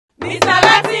Mr.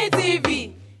 Latin TV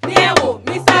ní ẹ wò,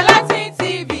 Mr. Latin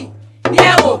TV ní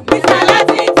ẹ wò, Mr.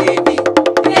 Latin TV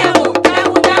ní ẹ wò,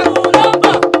 jagunjagun ló ń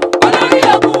bọ̀, olórí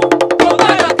ogun kò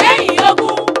gbọdọ̀ kẹ́yìn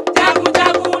ogun,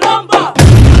 jagunjagun ló ń bọ̀.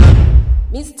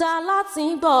 Mr.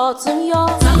 Latin bọ̀ tún yọ.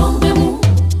 Ta ló ń gbé mú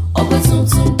ọgbẹ́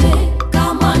tuntun dé ká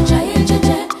máa jayé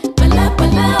jẹ́jẹ́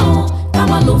pẹ̀lẹ́pẹ̀lẹ́ o ká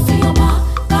máa lò fi ọba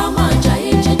ká máa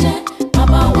jayé jẹ́jẹ́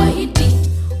bàbá wa yìí di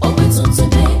ọgbẹ́ tuntun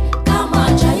dé ká máa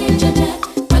jayé jẹ́jẹ́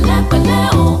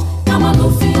pẹ̀lẹ́pẹ̀lẹ́ o ká máa lò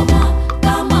fi ọba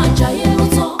ká máa jayé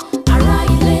lọ́tọ̀ ará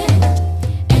ilé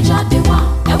ẹ jáde wá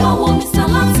ẹ wá wo Mr.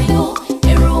 Latin o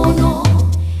èrò ọ̀nà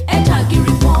ẹ dà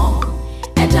gírí bọ̀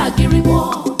ẹ dà gírí bọ̀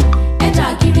ẹ dà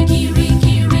gírí gírí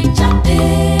gírí jáde.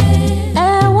 Ẹ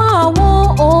wá wo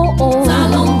o. Ta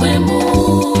ló ń gbé mú?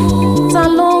 Ta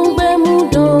ló ń gbé mú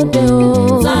dòde o?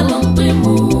 Ta ló ń gbé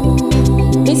mú?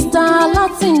 Mr.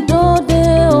 Latin dòde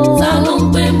o. Ta ló ń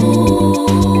gbé mú?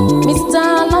 Mr.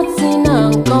 Latin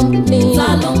and company. Ta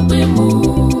ló ń gbé mú?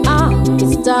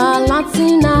 Mr.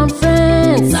 Latin and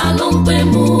friends. Ta ló ń gbé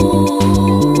mú?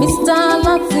 Mr.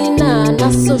 Latin and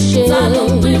associates. Ta ló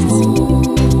ń gbé mú?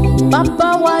 Bàbá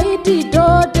wa ìdí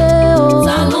dòde o.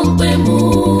 Ta ló ń gbé mú?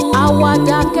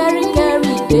 Àwàdà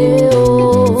kẹ́ríkẹ́rí dé o.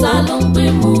 Ta ló ń gbé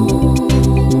mú?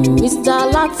 Mr.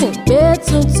 Latin gbé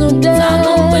tuntun dé. Ta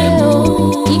ló ń gbé mú?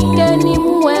 Ike ni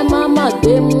mú ẹ má má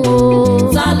gbé mú o.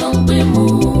 Ta ló ń gbé mú?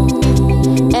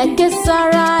 Ẹ̀kẹ́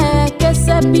sára ẹ̀kẹ́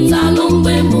sẹ́bí. Ta ló ń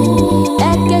gbé mú?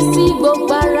 Ẹ̀kẹ́ sí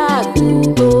gbogbo ara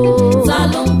àdúgbò. Ta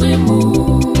ló ń gbé mú?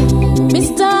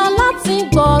 Mr. Latin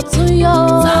gbọ̀ tún yọ.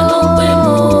 Ta ló ń gbé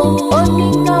mú? Ó ní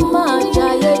ká máa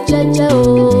jayé jẹ́jẹ́ o.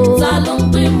 Ta ló ń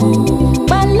gbé mú?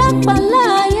 Pẹ̀lẹ́pẹ̀lẹ́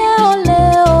ayé ò lè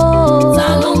o. Ta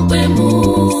ló ń gbé mú?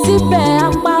 Síbẹ̀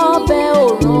apá ọbẹ̀ ò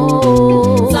rán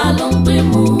o. Ta ló ń gbé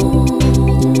mú?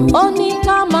 Ó ní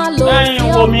ká máa lò lẹ́yìn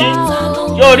sí wo mi ọba o.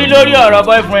 yóò rí lórí ọ̀rọ̀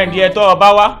boyfriend ẹ̀ tó ọba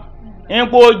wá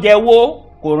nípò jẹ́wọ́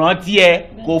kò rántí ẹ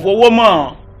kò fowó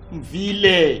mọ̀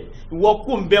nfilẹ̀ ìwọ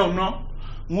kò ń bẹ́ẹ̀ ná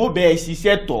n ó bẹ́ẹ̀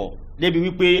ṣiṣẹ́ tọ̀ débi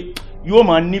wípé yóò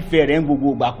máa nífẹ̀ẹ́ rẹ̀ ń gbogbo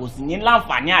ìgbà kò sì ní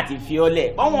láǹfààní àti fi ọ́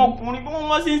lẹ̀ báwọn ọkùnrin bí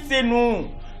wọ́n sì ń ṣe nù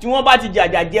tí wọ́n bá ti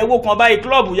jàjà jẹ́wọ́ kan báyìí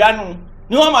kílọ̀bù yánu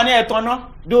ni wọ́n mọ̀ ní ẹ̀tàn náà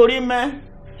dorí mẹ́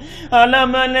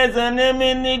ọlọ́mọlẹ́sàn ní mi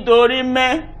nítorí mẹ́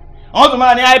wọ́n tún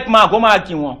máa ní hype man kó máa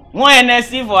kí wọn wọ́n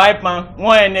NSC for hype man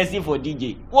wọ́n NSC for DJ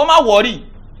wọ́n má wọ́rì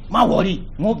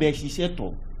wọ́n bẹ̀ ṣiṣẹ́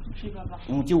tọ̀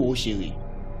ohun tí wọ́n ṣe rè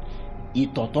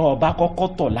ìtọ̀tọ̀ ọba kọ́kọ́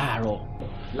tọ̀ láàárọ̀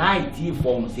láì tí ì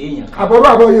fọhùn sí èèyàn kan.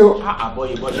 àbọ̀yé o.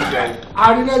 àbọ̀yé bọ́dé jẹ́ o.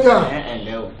 àrínájà. ẹ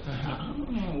ǹlẹ́ o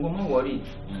wọ́n má wọ́rì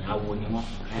àwo ni wọ́n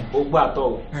ó gbà tọ̀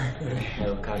o ẹ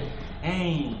ò kárí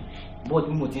bó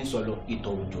bí mo ti ń sọ lọ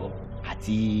ìtọ̀ òjò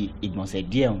àti ìgbọ̀nsẹ̀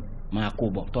díẹ̀ máa kó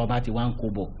bọ̀ tọ́ bá ti wá ń kó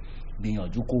bọ̀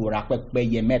gbìyànjú kó ra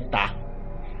pẹ́pẹ́yẹ mẹ́ta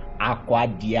akọ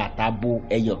adìẹ àtabo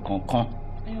ẹyọ kọ̀ọ̀kan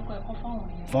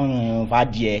fún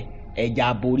fàdìẹ ẹja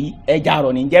aborí ẹja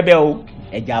àrọ̀ ní jẹ́bẹ̀ o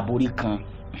ẹja aborí kan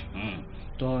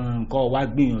tó nǹkan wá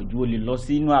gbìyànjú o lè lọ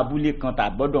sínú abúlé kan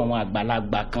tàgbọ́dọ̀ wọn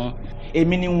àgbàlagbà kan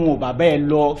èmi ni wọn ò bàbá ẹ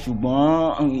lọ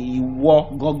ṣùgbọ́n ìwọ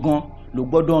gangan ló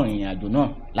gbọ́dọ̀ rìnrìn àjò náà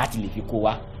láti lè fi kó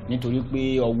wa nítorí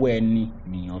pé ọwọ́ ẹni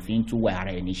nìyàn fi ń túwọ̀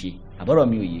ara ẹni ṣe àbọ̀rọ̀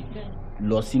mi ò yé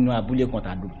lọ sínú abúlé kan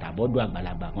tàbọ́dọ̀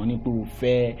àgbàlagbà kan ní pé o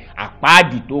fẹ́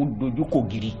àpáàdì tó dojú kò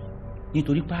giri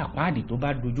nítorí pé àpáàdì tó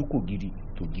bá dojú kò giri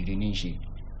tó giri ní í ṣe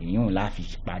èyàn la fi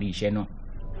parí iṣẹ́ náà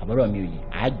àbọ̀rọ̀ mi ò yé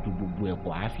á ju gbogbo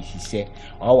ẹ̀pọ̀ á fi ṣiṣẹ́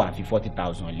ọ wà fi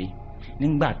 40,000 lé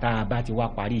nígbà tá a bá ti wá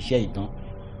parí iṣẹ́ ìtàn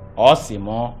ọ sì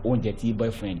mọ oúnjẹ tí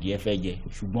boyfriend yẹ fẹ́ jẹ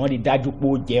ṣùgbọ́n rí dájú pé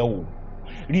ó jẹ o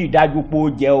rí dájú pé ó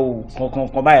jẹ o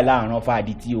kankan báyìí láàárọ̀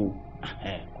fàdí tí o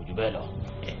kò jù bẹ́ẹ̀ lọ.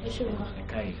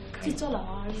 títọ́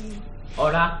làwọn á rí.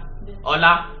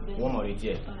 ọlá wọ́n mọ̀ retí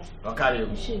ẹ̀ ọ̀kárí o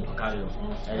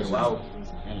ẹ̀rì wá o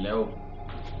ẹ̀lẹ́ o.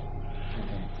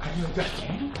 àrínájà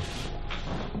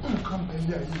nǹkan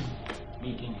bẹ̀lẹ̀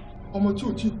ayé ọmọ tí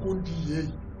ò tí kò ń di iye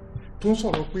yìí tó ń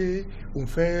sọ̀rọ̀ pé òun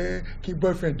fẹ́ kí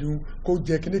boyfriend òun kó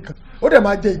jẹ kíní kan ó dẹ̀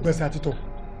máa jẹ ìgbọ̀nsẹ̀ àtìtọ̀.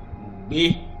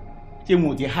 gbé ṣé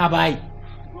mo ti há báyìí.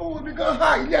 ó ní ká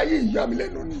há ilé ayé ìyá mi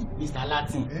lẹ́nu ni. Mr.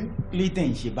 Latin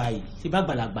clayton ṣe báyìí ṣe bá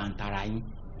gbàlagbà ń tara yín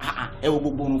ẹ wo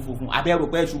gbogbo orun funfun abẹ́rò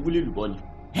pé ṣubú lè lùbọ́ ni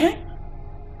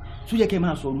tó yẹ kẹ́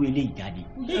máa sọ orú eléyìí jáde.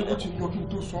 ó ti lọ kí n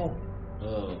tó sọ.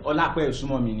 ọlápẹ́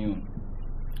ìsúnmọ́ mi ni o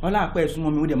ọlápẹ́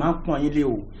ìsúnmọ́ mi ó dẹ̀ máa ń pọ́n yín lé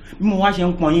o bí mo wá ṣe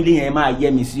ń pọ́n yín lé yẹn máa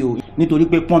yẹ mi sí o nítorí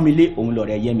pé pọ́n mi lé òun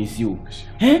lọ̀rẹ́ yẹ mi sí o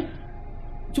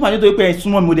tí wàá nítorí pé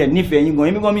ìsúnmọ́ mi ó dẹ̀ nífẹ̀ẹ́ yín gan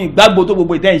èmi gan mi gbàgbọ́ tó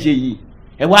gbogbo ìtẹ́ ń ṣe yìí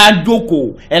ẹ wá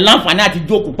jókòó ẹ láǹfààní àti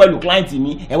jókòó pẹ̀lú client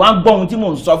mi ẹ wá ń gbọ́ ohun tí mò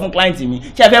ń sọ fún client mi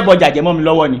ṣé ẹ fẹ́ bọ jàjẹ́ mọ́ mi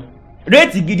lọ́wọ́ ni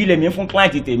réètì gidi lèmi fún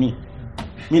client tèmi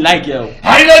mi láìkẹ́ o.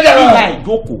 àrínájà náà. ìyá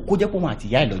ìjókòó kó jẹ́ pé òun àti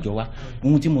ìyá ìlọ́jọ́ wa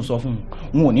ohun tí mo sọ fún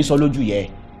un ò ní sọ lójú yẹ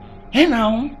ẹ nà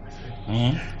án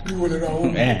bí wọlé ra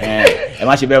wọn. ẹ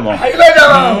má ṣe bẹ́ẹ̀ mọ́.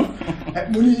 ayélujára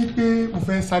mo ní pé mo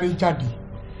fẹ́ sáré jáde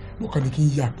mo kàn ní kí n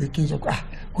yà pé kí n sọ pé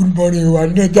good morning wa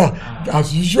nẹ́jà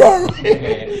as usual.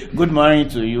 Good morning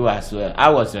to you as well.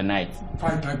 How was your night?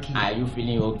 Fine, thank you. Are you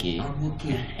feeling okay? I'm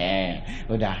okay.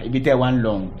 Ó dà ibi tẹ́ wá ń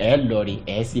lọ lọ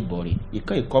rí sì bọ̀ rí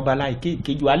ìkọ́ ìkọ́bálá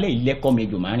ìkéjú alẹ́ ìlẹ́kọ́ mi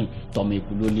èjò márùn tọmọ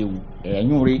ikú ló léwu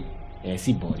ẹ̀yún rí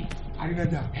sì bọ̀ rí.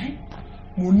 Arínájà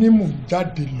mo ní mò ń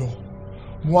jáde lọ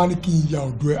mo wá ní kí n ya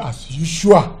ọ̀dọ̀ ẹ as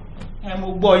usual. Mo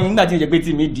gbọ́ yín nígbà tí ó jẹ́ pé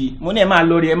tí mi di mo ní ẹ máa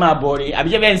lọ rí ẹ máa bọ̀ rí àbí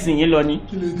ṣé bẹ́ẹ̀ ń sìn yín lọ ni.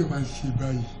 kí ló dé máa ṣe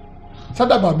báyìí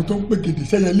sádàbà mi tó ń pè gèdè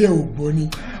sẹ́yẹlé ò gbọ́ ni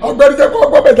ọgbẹ́ni jẹ́ kó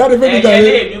gbọ́ bẹ̀ jáde fún mi jáde.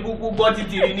 ẹyẹlé mi kúkú gbọ́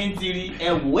títiri ní tiri ẹ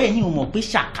wò ẹ̀yin ò mọ̀ pé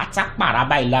ṣàkátà pàrà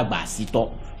báyìí lágbà sí tọ́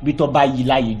bí tọ́ bá yí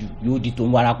láàyè jù yóò di tó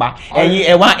ń warapa ẹ̀yin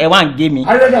ẹ wá ń gé mi.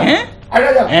 ayájà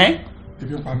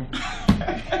ebi ń pa mi.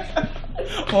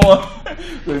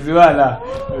 kò sí wàhálà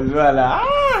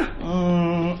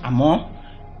àmọ́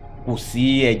kò sí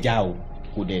ẹja o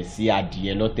kò dẹ̀ sí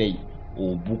adìyẹ lọ́tẹ̀ yìí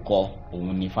òbúkọ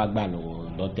òun ni fágbà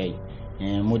lọ́tẹ̀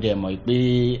yìí mo dẹ̀ mọ̀ pé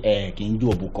kì í jó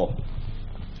òbúkọ.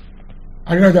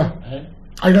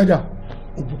 Arínájà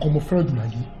òbúkọ mo fẹ́ràn jù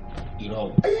láyé. irọ́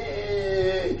o.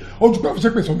 ojú pé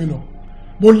àfiṣẹ́ pèsè mi lọ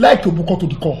mo láìkì òbúkọ tó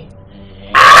di kọ́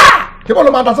kí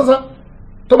bọ́ọ̀lù máa ta sánsán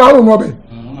tó máa ń rùn ọbẹ̀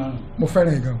mo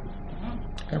fẹ́ràn ẹ̀ gan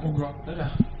ẹ kó gbọ́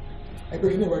ẹgbẹ́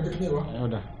kí ni ìwà ẹgbẹ́ kí ni ìwà.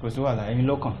 kò sí wàhálà ẹ̀yin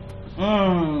ló kàn.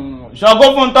 Ṣàngó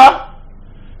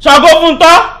fún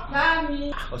tọ́.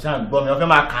 Bámi. ọ̀sán gbọ́ mi ọ fẹ́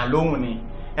máa kà lóhùn ni.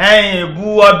 Bu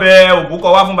ọbẹ̀ òbúkọ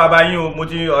wá fún bàbá yín o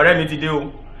ọ̀rẹ́ mi ti dé o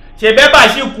ṣe bẹ́ẹ̀ bá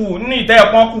ṣì kù nínú ìtẹ́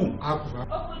ẹ̀pọ́n kù. Ó kù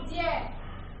díẹ̀.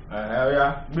 Ọ̀ya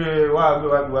gbé wá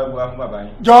fún bàbá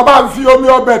yín. Jọba fi omi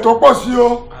ọbẹ̀ tó pọ̀ sí o.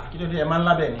 Kí ló dé ẹ máa ń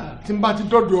lábẹ́ ni. Tí n bá ti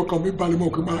dọ́dọ̀ ọkàn mi balẹ̀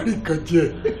mọ́ kí n máa rí nǹkan jẹ.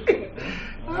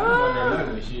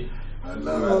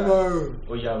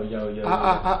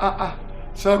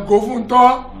 Ṣàngó fún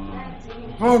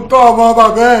tọ́ ọmọ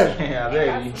bàbá ẹ̀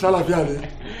ṣàlàfíà ni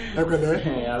ẹ pẹ̀lẹ́.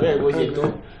 Àbẹ́ ìwé ṣe tó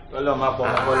lọ́lọ́ máa pọ̀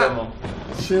ọmọ lọ́mọ.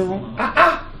 Ṣeun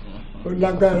ó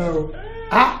lágbára o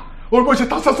ó bó ṣe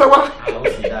tá sẹ́sẹ́ wá.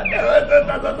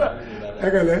 Ẹ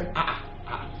pẹ̀lẹ́.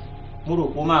 Mo rò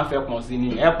pé ó máa fẹ́ pọ̀n sí ni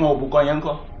ẹ̀pọ̀n òbúkọ yẹn ń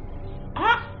kọ́.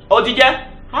 Ó ti jẹ́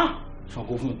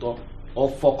Ṣàngó fún tọ́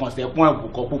ọfọkànsẹ fún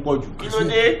àbùkọ púpọ̀ jù kí ló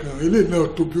dé. ilé náà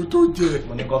tóbi ó tó jẹ.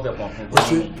 mo ní kọ́ fẹ́ pọ̀ fún. o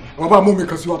ṣe wọn bá mú mi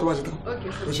kan sí wa tó bá ṣe tán.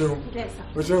 o ṣeun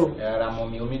o ṣeun. ẹ ra mọ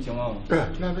mi omi tí wọn o. ẹ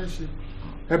kí la fẹ́ ṣe.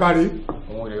 ẹ bá rí.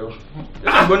 òun rè o.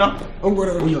 ó gbóná. ó ń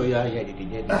gbóná. ó yọ ya tètè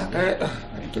jẹ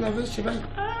ẹ kí la fẹ́ ṣe báyìí.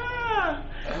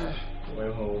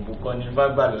 òbúkọ ni bá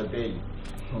gbà lọ́tẹ̀ yìí.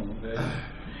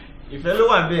 ìfẹ́ ló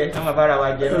wà bẹ́ẹ̀ ká máa bára wa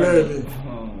jẹ náà.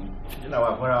 kí la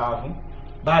wà fúnra wa fún.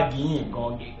 báàgì yìí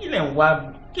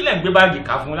gan kí lẹ̀ ń gbé báàgì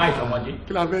ká fún láì sọmọdé.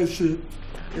 kí la fẹ́ ṣe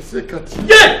ẹsẹ̀ kan tí.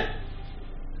 yé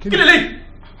kí lè léyìí.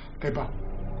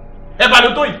 ẹ̀bà ló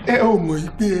tó yìí. ẹ ò mọ̀ yìí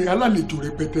pé alálejò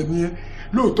rẹpẹtẹ ni ẹ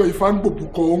lóòótọ́ ifá ń gbòbù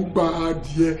kọ́ ó ń gba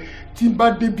adìẹ tí n bá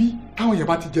débí táwọn èèyàn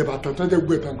bá ti jẹ bàtàn tó ń jẹ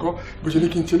gbogbo ẹ̀tàn kọ́ bó ṣe ní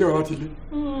kí n ṣe léwọ̀ láti ilé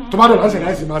tó bá dọ̀lá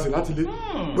ṣẹ̀dá ìsìn máa ṣe láti ilé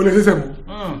bó lè ṣẹ̀ṣẹ̀ mú.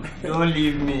 don't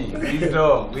leave me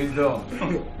wisdom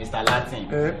Mr. Latin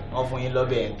wọ́n fún yín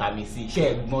lọ́bẹ̀ ẹ̀ ta mi sí iṣẹ́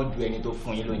ẹ̀ gbọ́n ju ẹni tó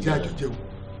fún yín lóúnjẹ lọ. jẹ́ àjọjẹ́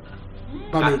o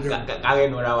báwo ni o.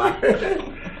 kárẹ́nura wa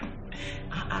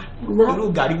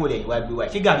irú gàrí wo lẹ́yìn wá gbé wa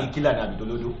ṣé gàrí kílà nàbì tó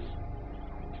lódó.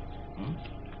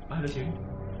 báwo ló ṣe rí.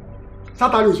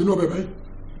 sátárì ò sínú ọbẹ̀ báyìí.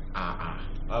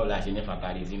 báwo la ṣe ní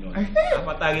fatari sínú ẹ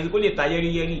fatari kó lè ta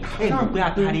yẹ́rìyẹ́rì ẹ ní pé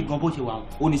atari gan bó ṣe wà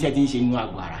oníṣẹ́ ti ń ṣe inú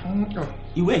àgọ́ ara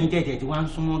ìwé ẹ̀yìn tẹ̀tẹ̀ tí wọ́n ń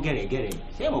súnmọ́ gẹ̀rẹ́gẹ̀rẹ́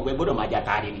ṣé ìmọ̀ pé gbọ́dọ̀ máa jà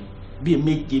tari ni bíi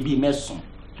méje bíi mẹ́sàn-án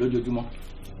lójoojúmọ́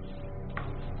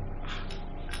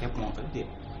ẹkùn ọ̀fẹ́ tẹ̀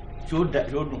ṣé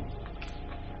ó dùn.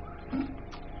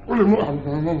 ó lè mú àwọn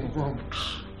ọmọ nǹkan.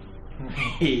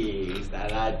 Mr.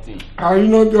 Latin.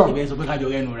 àyínájà. ìbẹ́ sọ pé kájọ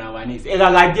rẹ́nu ra wa ní ìsẹ́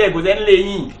rárá jẹ́ kò sẹ́ni lè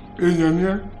yìn. èèyàn ni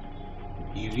ẹ.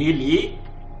 ìrèlè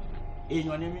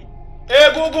èèyàn ni mí.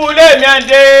 egungun ilé mi ẹ̀ ń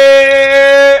dé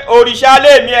òrìṣà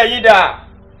ilé mi ẹ̀yin dà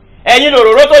ẹ̀yin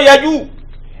lòróró tó yẹjú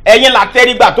ẹ̀yin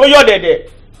làtẹ̀rígbà tó yọ̀ dẹ̀dẹ̀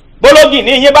gbólógì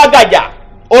ní yín bá gàjà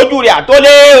ojú rẹ̀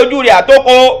àtólé ojú rẹ̀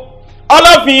àtókò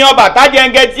ọlọ́fin Ọbàtá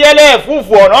jẹ́ngẹ́ tí ẹlẹ́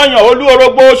fúfú ọ̀ranyàn olú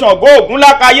orógbó Ṣàngó Ògún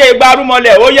lákàyé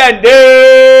igbarúmọlẹ̀ ó yẹ̀ ń dé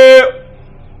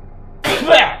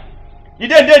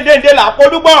ìdéǹdéǹdé là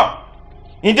kólúgbọ̀n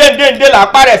ìdéǹdéǹdé là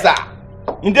párẹ̀sà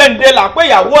ìdéǹdé là pé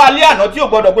ìyàwó alẹ́ àná tí ò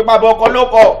gbọdọ̀ pé pabọ́ ọkọ ló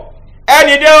kọ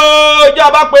ẹni dé o ìjọ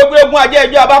bá pé egun ajé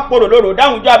ìjọ bá porò lòrò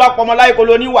dáhùn ìjọ bá pọmọ láyé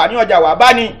kolo níwà ní ọjà wà bá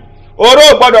ní oró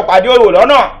gbọdọ̀ pàdé orò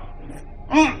lọ́nà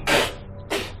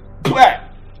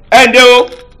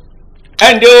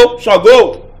ẹ̀ǹdẹ́ o Ṣàngó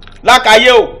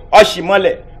lákàyé o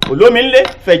ọ̀ṣìmọlẹ̀ olómi ńlẹ̀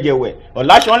fẹ̀jẹ̀wẹ̀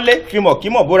ọ̀làṣọ ńlẹ̀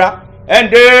fimọ̀kímọ̀ bóra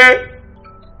ẹ̀ǹdẹ́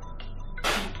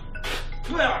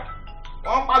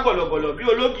wọ́n pa gọ̀lọ̀gọ̀lọ̀ bí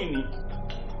ológìnní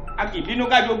a kì í bínú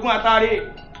kájogún atare.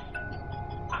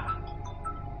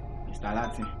 Mr.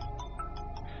 Latin.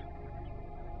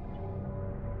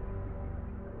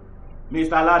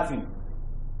 Mr. Latin.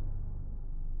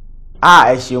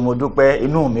 Ẹ ṣé mo dúpẹ́,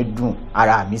 inú mi dùn,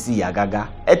 ara mi sì yá gágá.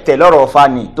 Ẹ tẹ̀ lọ́rọ̀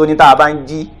Fani tó ní tá a bá ń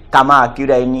jí ká máa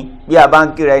kíra ẹni, bí a bá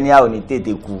ń kíra ẹni a ò ní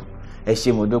tètè kú. Ẹ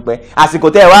ṣé mo dúpẹ́. Àsìkò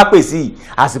tẹ́ ẹ wá pè sí,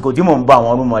 àsìkò tí mò ń bá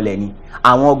àwọn rúmọlẹ̀ ni.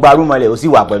 Àwọn ọgbà rúmọlẹ̀ ò sì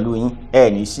wà pẹ̀lú yín, ẹ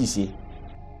ní ṣìṣe.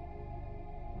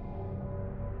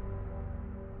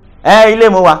 Ilé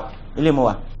mo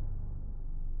wà.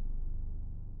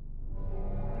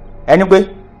 Ẹni pé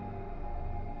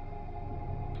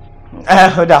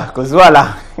ọ̀dà kò sí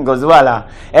wàhálà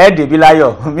ẹ dèbí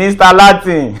láyọ̀ Mr.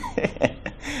 Latin.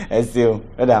 Ẹ ṣeun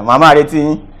ọ̀dà màmá retí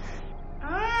yín.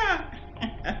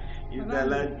 Mr.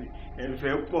 Latin ẹ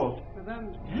fẹ́ pọ̀. Bàbá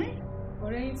mi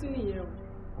ọ̀rẹ́ yín tún nìyẹn o.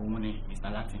 Òun ni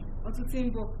Mr. Latin. Ọtún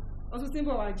tí ń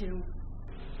bọ̀ wá jẹun.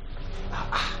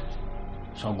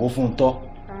 Ṣàngó fún un tọ́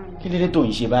kí lédè tó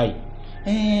ń ṣe báyìí.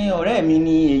 Ọ̀rẹ́ mi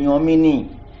ni èèyàn mi ni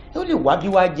ó lè wá bí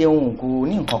wá jẹun kò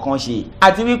ní nǹkan kan ṣe.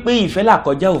 Àti wípé ìfẹ́ là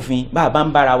kọjá òfin bá a bá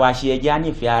ń bára wa ṣe ẹjẹ́ á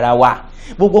nífẹ̀ẹ́ ara wa.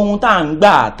 Gbogbo ohun tá à ń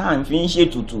gbà tá à ń fi ń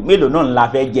ṣètùtù mélòó náà ńlá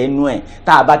fẹ́ jẹ inú ẹ̀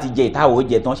tá a bá ti jẹ ìtawọ̀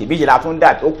jẹ tán ṣèbí ṣe la tún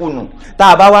dà tó kùnù. Tá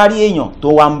a bá wá rí èèyàn tó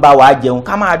wá ń bá wa jẹun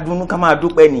ká máa dunnú ká máa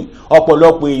dúpẹ́ ni.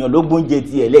 Ọ̀pọ̀lọpọ̀ èèyàn ló gbóúnjẹ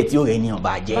tiẹ̀ lẹ̀ tí ó rẹ̀ ènìyàn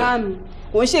bá jẹ. Báàmì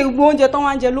kò ń ṣe gbogbo oúnjẹ tó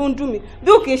wá ń jẹ ló ń dùn mí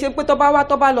bí ó kì í ṣe pé tó bá wá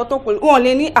tó bá lọ tó pè wọn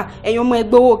lè ní ẹ̀yin ọmọ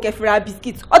ẹgbẹ́ owó kẹfìrà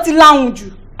bisikíìtì ó ti láhùn jù.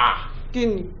 Kí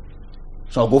ni.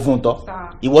 Ṣàngó fún un tọ́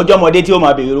ìwọ́jọ́ ọmọdé tí ó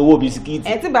máa béèrè owó bisikíìtì.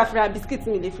 Ẹ tí bá fi ra bisikíìtì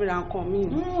mi lè fi ra nǹkan mi.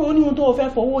 Ó ní ohun tó o fẹ́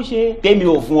fowó ṣe. Tèmi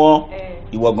ò fún ọ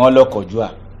ìwọ gan lọkọ̀jú à.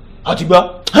 A ti gbọ́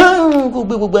kó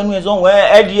gbé gbogbo ẹnu ẹ sọ́hún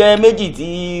ẹdìyẹ méjì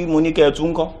tí mo ní kẹ́ ẹ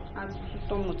tún kọ́.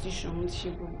 Tọ́mọ ti ṣàn ti ṣe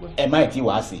gbogbo ẹ má tí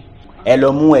wàá sí ẹ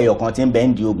lọ mú ẹyọ kan tí ń bẹ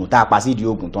ń di oògùn tá a pa sí di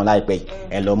oògùn tán láìpẹ́ yìí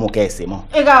ẹ lọ mú kẹ́ ẹ sè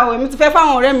mọ́. Ra o èmi ti fẹ́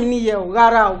fáwọn ọ̀rẹ́ mi níyẹ o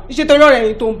rárá o iṣẹ́ torí ọ̀rẹ́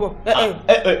yìí tó ń bọ̀.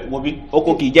 Wo bí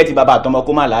oko kì í jẹ́ ti bàbá àtọmọ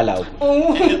kó má làálàá o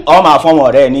ọ máa fọ́mọ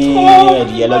ọ̀rẹ́ ní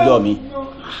ẹ̀dìyẹ lọ́jọ́ mi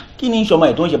kí ni sọmọ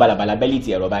ẹ̀ tó ń ṣe balabala bẹ́lí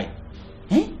ti ẹ̀rọ báyìí.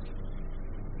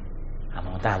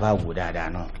 Àmọ́ tá a bá wò dáadáa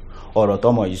náà ọ̀rọ̀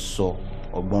tọmọ yìí sọ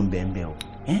ọgbọ́n bẹ́ẹ̀ o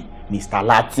Mr.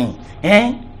 Latin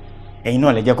ẹ̀yin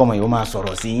náà lè jẹ́ kọ́mọ yìí ó máa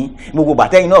sọ̀rọ̀ sí yín gbogbo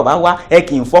bàtẹ́ yìí náà bá wá ẹ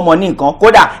kì í fọ́mọ ní nǹkan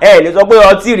kódà ẹ lè sọ pé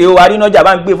ọtí rèé o arínájà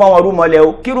bá ń gbé fọ́mọ rúmọlẹ̀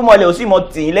o kí rúmọlẹ̀ ò sì mọ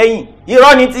tì í lẹ́yìn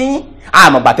irọ́ ni ti yín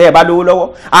àmọ́ gbàtẹ́ ẹ bá lówó lọ́wọ́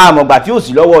àmọ́ gbà tí ò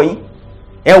sí lọ́wọ́ yín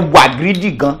ẹ wà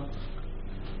gírídì gan.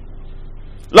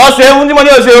 lọ ṣe ohun tí mo ní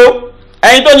o ṣe o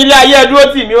ẹ̀yin tó nílé ayé ẹ dúró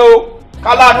tì mí o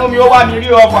kálánú mi ó wà mí rí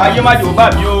ọkọ̀ ayé má jò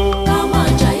bá mi o.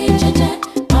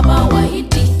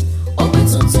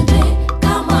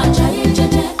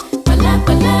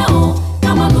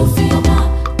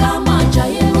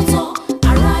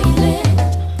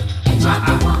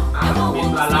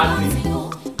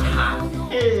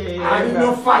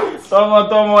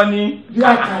 Tọmọtọmọ ni. Bí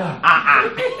àkàrà.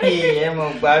 Ẹ mọ̀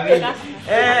gbà mí.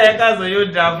 Ẹ káàsán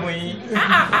yóò dáa fún yín.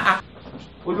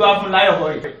 Olúwa fún láyọ̀ kọ́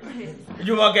rẹ̀.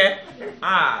 Jùmọ̀kẹ́.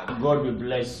 God will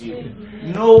bless you.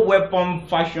 No weapon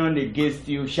fashioned against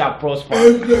you shall prosper.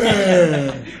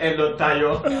 Ẹ lọ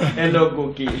tayọ, ẹ lọ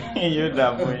gòkè, yóò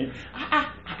dáa fún yín.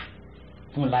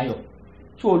 Fún láyọ̀.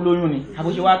 Ṣé o lóyún ni?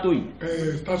 Àbóṣe wá tó yìí.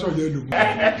 Station yẹn lò mọ́.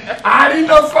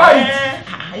 Àríná fight.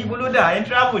 Ibo ló dà ẹ́ ń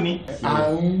travel ni. À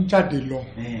ń jáde lọ.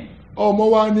 Ọmọ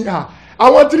wa ní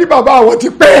àwọn tí ní bàbá àwọn ti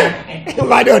pẹ́.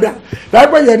 Ìbàdàn ọ̀dà.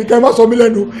 Láìpẹ́ yẹn nìkan ẹ má sọ mí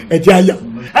lẹ́nu ẹ̀jẹ̀ àyà.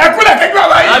 Ẹ kúlẹ̀ kẹ́kẹ́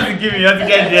bàbá yìí. Láti kí mi, láti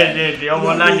kẹ́ ẹ̀dẹ̀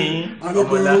ọmọlá ni.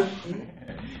 Ọmọlá.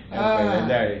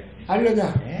 Àríná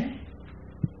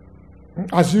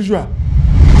as usual.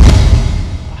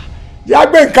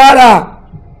 Yàgbé nkárà.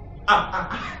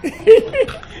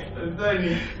 Sọ́ni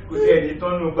kò sí ẹni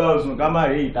tọ́nu gbá òsùn ká má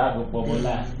rí ìta tó pọ̀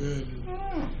bọ́lá.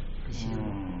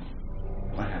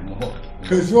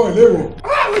 Kèsì wọn lè wọ̀.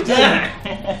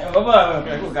 Bọ́bá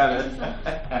ẹ̀kú kalẹ̀.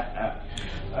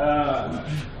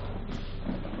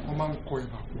 Wọ́n máa ń kọ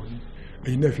ìbà pọ̀ ní.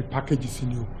 Ẹ̀yin náà fi pákéjì sí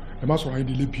ni o. Ẹ má sọ̀rọ̀ ayé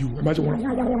délé bí o. Ẹ má ṣe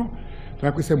wọ́n.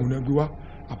 Tọ́lá pé sẹ́mu náà gbé wá.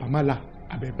 Àbámálà,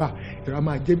 àbẹ̀bà. Ẹ̀rọ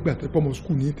máa jẹ́ gbà tẹ́ pọ́mọ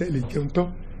skul ní tẹ́lẹ̀ jẹun tán.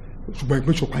 Ṣùgbọ́n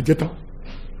ẹgbẹ́ ìṣọ̀pá jẹ́ tán.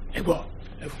 Ẹ gbọ́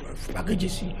ẹ fún pákéjì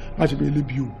sí. Má ṣe bẹ́ẹ̀ lé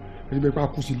bí o. Ẹ ṣe bẹ́ẹ̀ pa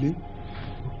kú sí lé.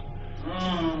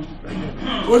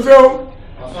 O ṣe o.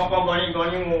 Ọ̀sán kọ́kọ́ yín gan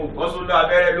ni mo gbọ́ sódò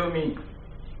abẹ́rẹ́ lómi.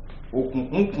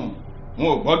 Òkùnkùnkùn wọn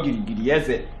ò gbọ́ gìrìgìrì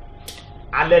ẹsẹ̀.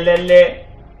 Alẹ́lẹ́lẹ́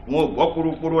wọn ò gbọ́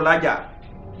kúrúkúrú lájà.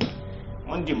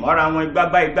 Wọ́n dì mọ́ra wọn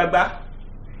igbágbá.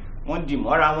 Wọ́n dì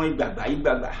mọ́ra wọn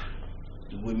ìgbàgbá.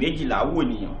 Ìwé méjìlá wò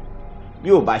nìyàn. Bí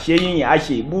ò bá ṣe yíyìn á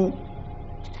ṣe ibú.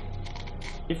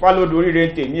 Ifá ló doríire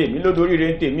ń tèmi èmi ló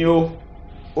doríire ń tèmi o.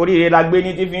 Oríire la gbé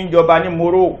ní tí fi ń jọba ní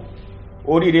moro.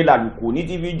 Oríire làlùkò ní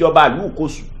tí fi ń jọba ìlú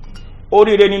Ìkòsù.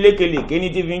 oríire ní lékelèké ní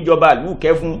tí fi ń jọba ìlú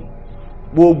kẹ́ fún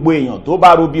gbogbo èèyàn tó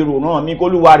bá robi rò náà mi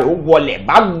kólúwa rẹ̀ ó wọlẹ̀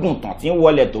bá gùn tàn tí ń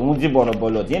wọlẹ̀ tòun ti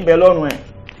bọ̀rọ̀bọ̀lọ̀ tí ń bẹ lọ́rùn ẹ̀.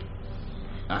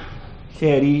 ṣé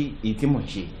ẹ rí èyí tí mò ń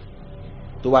ṣe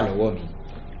tó wà lọ́wọ́ mi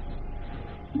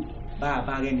bá a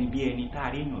bá rẹ́ni bí ẹni tá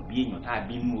a rí èèyàn bí èèyàn tá a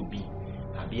bí nù òbí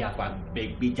àbí àfàgbẹ́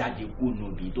gbé jáde kó nù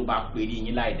òbí tó bá péré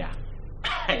yín láìda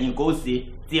nǹkan ó ṣe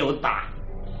tí ẹ ó ta.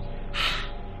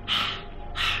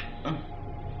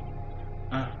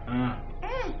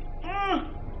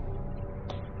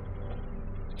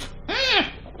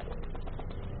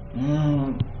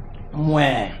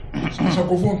 Mùẹ̀.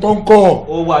 Ṣàgò fún tọ́ ń kọ́.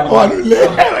 Ó wà nílé.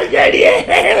 Ọjọ́ rí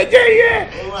ẹ̀.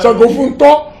 Ṣàgò fún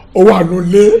tọ́. Ó wà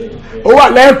nílé. Ó wà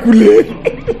lẹ́ẹ̀kulé.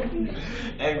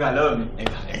 Ẹ gbà lọ́wọ́ mi. Ẹ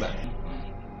gbà.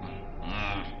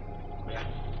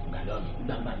 Gbà lọ́wọ́ mi.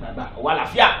 Gbà. Ó wà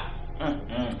láfíà.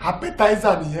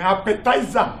 Appetizer nìyẹn,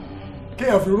 appetizer.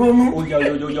 Kéèyàn fi ronú.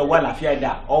 Ó wà láfíà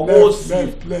dà. Ọwọ́ òsì.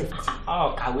 Left.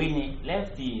 Kàwé ni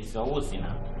left is ọwọ́ òsì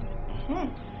náà.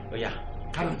 Ó yá.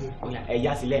 Oya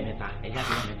ẹ̀yà sílẹ̀ mẹ́ta.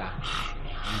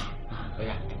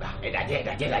 Oya ẹgbà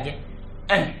ẹ̀dàjẹ́.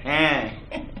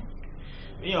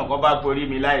 Bíyàn kan bá porí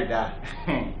mi láì dáa.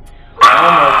 Àwọn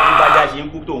ọmọ ọkùnrin bájá ṣe ń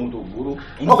kú tòun tó gbóró.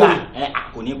 Nígbà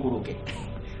kò ní kúrò kẹ̀.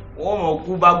 Wọ́n mọ̀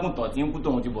kú bá gùn tàn tí ń kú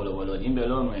tòun ti bọ̀lọ̀bọ̀lọ̀ ní bẹ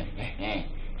lọ́rùn ẹ̀.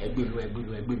 Ẹgbẹ́lu.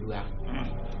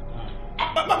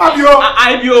 Má bí o.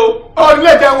 Àìbí o.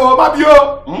 Ilé ìjẹun má bí o.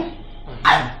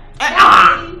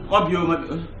 Wọ́n bí o.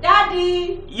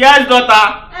 Daddy. Yes, daughter.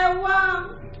 Ẹ wá.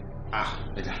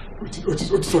 Ẹ̀dá. O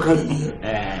ti sọ̀kalẹ̀ nìyẹn.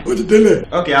 O ti délẹ̀.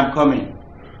 Okay, I'm coming.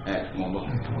 Mo bọ̀.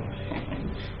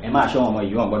 Ẹ máa ṣọ́ ọmọ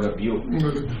yìí wọ́n gbọ́dọ̀ bí o.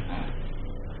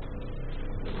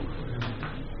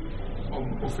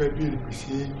 Mo fẹ́ béèrè pé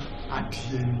ṣé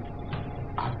adìẹ ni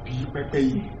àbí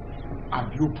pẹ́pẹ́yẹ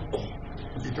àbí òbúkọ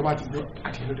ìjọba ti gbọ́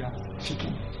adìẹ lọ́dà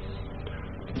chicken.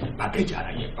 Pàkẹ́jì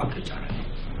ara yẹn.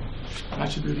 Má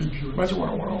ṣe bẹ̀rẹ̀ bí o, má ṣe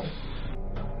wọ̀rọ̀wọ̀rọ̀.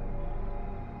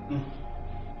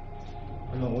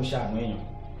 Ọlọ́run ó ṣàánú èèyàn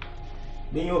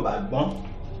bí yóò bá gbọ́n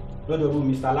lọ́dọ̀ rú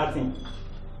Mr. Latin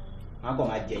wọn kàn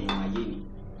máa jẹ èèyàn ayé ni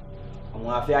àwọn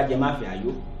afẹ́ ajẹmáfẹ́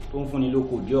ayó tó ń fúnni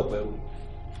lóko òdí ọ̀pẹ ro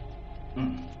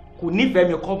kò nífẹ̀ẹ́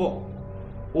mi kọ́bọ̀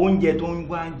oúnjẹ tó ń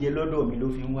wá ń jẹ lọ́dọ̀ mi ló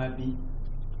fi ń wá bí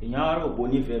èèyàn á rò pé ó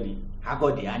nífẹ̀ẹ́ mi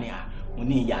akọ̀dé á ní à mo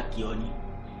ní ìyá kí ọ ní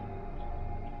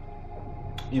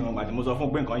bí wọn gbà tí mo sọ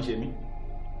fún pé nǹkan ń ṣe mí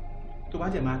tó bá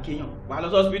jẹ́ máa kéèyàn wà lọ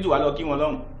sọ́sibítù wà lọ kí wọn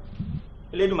lọ́rùn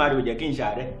Elédùmarè ò jẹ́ kí n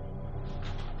ṣàárẹ̀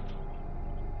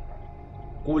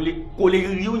kò lè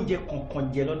rí oúnjẹ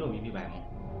kankan jẹ lọ́dọ̀ mi bíbá ẹ̀ mọ́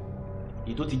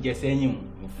èyí tó ti jẹ sẹ́yìn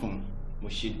mo fún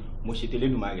mo ṣe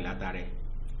tẹ́lẹ̀dùmarè látara ẹ̀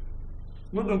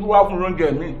nítorí tó wá fún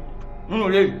oúnjẹ mi nínú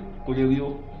ilé kò lè rí o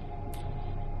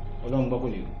Ọlọ́run gbọ́ kò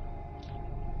lè rí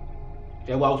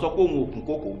ẹ̀wà sọ pé òun òkun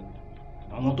kòkó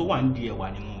àwọn tó wà ń di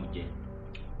ẹ̀wà ni mo jẹ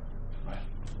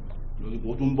lórí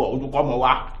kò tún bọ̀ ó tún kọ́ mọ́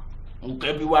wá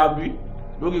nǹkẹ́ bí wá bí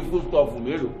lórí foodstuff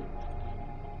mélòó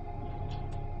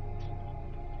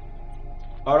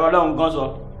ọ̀rọ̀ Ọlọ́run gan sọ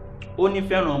ó ní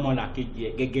fẹ́ràn ọmọlàkejì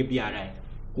ẹ gẹ́gẹ́ bí ara ẹ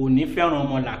kò ní fẹ́ràn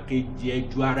ọmọlàkejì ẹ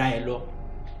ju ara ẹ lọ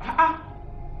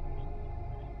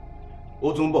ó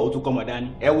tún bọ̀ ó tún kọ́mọ dání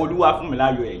ẹ wo Olúwa fún mi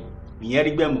láyọ̀ ẹ̀yìn ìyẹn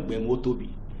rí gbẹ̀mùgbẹ̀mù ó tóbi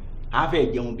á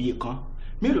fẹ́ jẹun bíi kan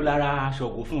mélòó lára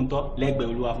aṣọ̀gùn fún un tọ́ lẹ́gbẹ̀ẹ́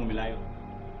Olúwa fún mi láyọ̀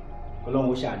Ọlọ́run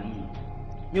ó ṣàánú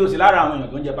mi ò sí lára àwọn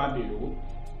èèyàn tó ń jẹ bábẹ̀ lówó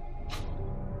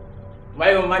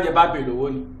wáyé wọn má jẹ bábẹ̀ lówó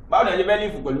ni báwo ni ẹ ṣe fẹ́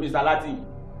lífù pẹ̀lú Mr. Latin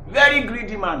very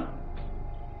greedy man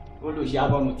ó lò ṣe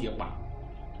abọ́nu tiẹ̀ pa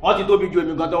wọ́n ti tóbi ju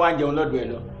èmi gan tó wá ń jẹun lọ́dọ̀ ẹ̀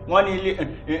lọ wọ́n ní ilé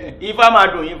ifá máa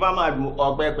dùn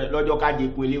ọ̀pẹ̀pẹ̀ lọ́jọ́ ká jẹ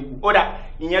eku eléku ó dà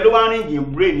ìyẹn ló wá ń rìn jìn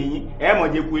brain yín ẹ̀ mọ̀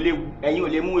jẹ eku eléku ẹ̀yin ò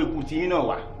lè mú eku tí yín náà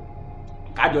wá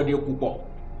kájọ de eku pọ̀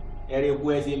ẹ̀rẹ̀ eku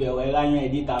ẹ̀ ṣe bẹ̀ ọ̀ ẹ̀ láyún ẹ̀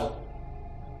díta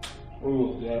o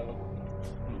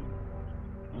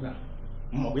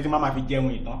mọ̀ pé tí má máa fi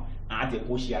jẹun ìtàn àti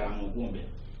kó ṣe ara wọn gún bẹ́ẹ̀.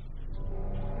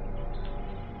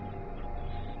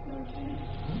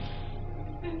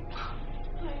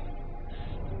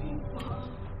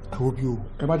 ẹ wo bí o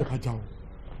ẹ má jẹ ká jà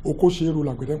o kó ṣe é ro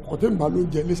làgbẹ̀dẹ kọ́ tẹ́ ń bá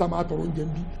lóúnjẹ lẹ́sà máa tọrọ oúnjẹ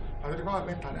ń bí. àwọn ẹni káwọn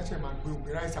mẹ́ta lẹ́sẹ̀ máa gbé ògbé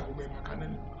ráìsì àgbègbè ẹ̀ma kaná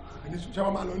ni ẹni sùn ṣé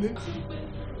wọ́n máa lọ lé.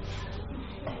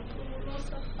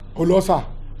 o lọ sà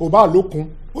o bá lókun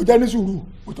o jẹ́ ní sùúrù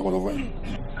o tọ́ wọn lọ fún ẹ.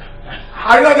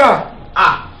 àríyànjá.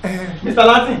 Mr.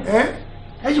 Latin ẹ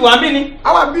ṣì wà ń bí ni.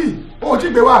 àwa bí o ò tí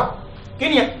gbé wa. kí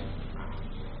ni ẹ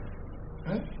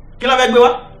kí ló fẹ́ gbé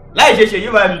wa láì ṣe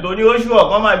ṣèyí bá ẹ̀dùn tó ní oṣù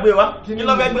ọ̀kan máa gbé wa kí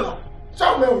ló fẹ́ gbé wa.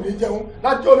 sáwọn ẹ ò ní jẹun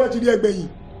láti ọ̀nà ti rí ẹgbẹ́ yìí.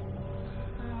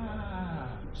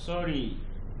 Sorry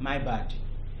my bad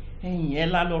ẹ̀yìn ẹ̀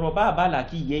la lọ́rọ̀ bá àbálà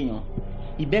kí iye èèyàn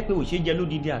ìbẹ́pẹ́ ò ṣe jẹ́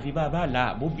lódìdí àfi bá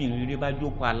àbálà bóbìnrin rere bá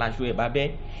jókòó aláṣọ ẹ̀ bá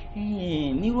bẹ́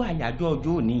nírú àyájọ́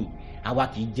ọjọ́ òní àwa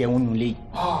kì í jẹun nulẹ̀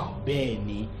bẹ́ẹ̀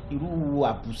ni irú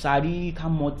àbùsárí ká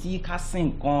mọtí ká sìn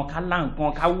nǹkan ká lá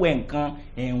nǹkan ká wẹ̀ nǹkan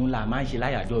ẹ̀hún là máa ń ṣe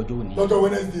láyàjọ́ ọjọ́ òní. lọ́jọ́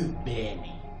Wednesday. bẹ́ẹ̀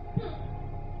ni.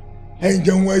 ẹ ń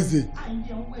jẹun Wednesday. à ń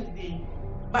jẹun Wednesday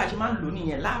bá a ṣe máa ń lò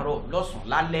nìyẹn láàárọ̀ lọ́sàn-án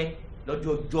lálẹ́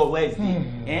lọ́jọ́ Wednesday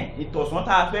ìtọ̀sán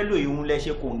tá a fẹ́ lò ìhun lẹ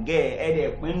ṣe kò ń gẹ́ ẹ̀ẹ́dẹ̀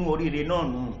pinnu oríire náà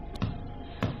nù.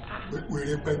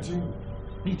 wèrè pẹ̀ntì wò.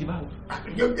 bí ti báwo.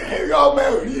 ẹ̀yọ́ ọmọ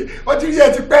ẹ̀ rí ọ ti rí ẹ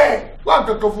ti pẹ́ wá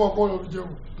kankan fún ọkọ lọ́ọ́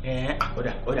jẹun.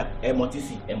 ọ̀dà ẹ mọtí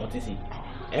sí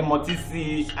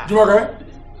Jùmọ̀kẹ́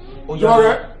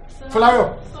Fọláyọ̀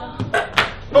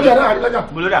lọ́jà náà àdìlẹ́jà.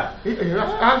 bùlọ́dà.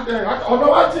 ọ̀nà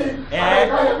wá sí.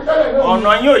 ọ̀nà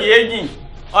yóò yé jìn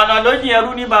ọ̀nà ló jìn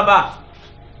ẹrú ní bàbá.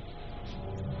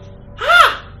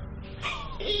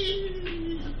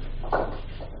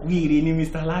 wíìrì ni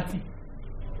Mr. Latin.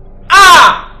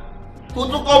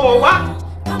 tuntun kọ́ bọ̀ wá.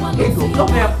 èdò tó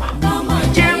fẹ́ pa mí.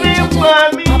 jẹ́mi pa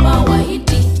mí. bàbá wa yìí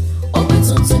di ògbé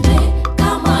tuntun dé ká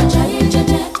máa jayé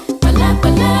jẹ́jẹ́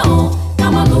pẹ̀lẹ́pẹ̀lẹ́ o ká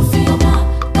máa lọ fi ọba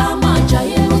ká máa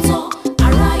jayé lọ́tọ̀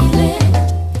ara ilé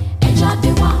ẹ jáde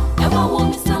wá ẹ wá wo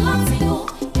Mr. Latin o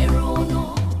èrò ọ̀nà.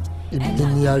 èmi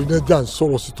ni Arínájà ń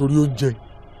sọ̀rọ̀ sí torí oúnjẹ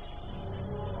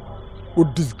ó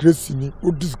disgrace mi ó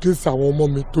disgrace àwọn ọmọ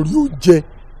mi torí oúnjẹ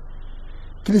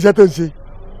kí ni iṣẹ́ tó ń ṣe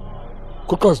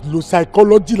kọ́kàn lo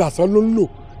psychology lásán ló ń lò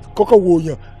kọ́kàn wo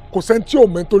èèyàn kò sẹ́ni tí ò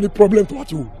mẹ́ tó ní problem tó wà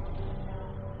ti wò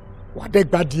wà á dẹ́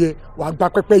gba díẹ̀ wà á gba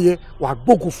pẹ́pẹ́yẹ wà á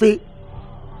gbógun fẹ́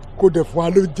kó dẹ̀ fún wa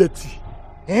lóúnjẹ tì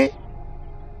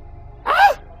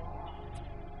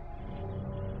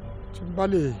tí n bá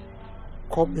lè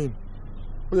come in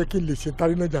ó yẹ kí n lè ṣe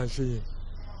Arínájà ń ṣe yẹn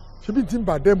ṣébí tí n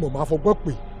bá dẹ́ mọ̀ máa fọgbọ́n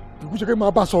pè kìkú ṣe kí n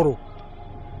máa bá sọ̀rọ̀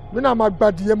mí náà máa gba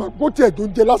díẹ̀ máa gbó tiẹ̀ tó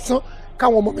ń jẹ lásán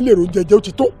káwọn ọmọ mi lè ro oúnjẹ jẹ ó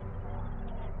ti tó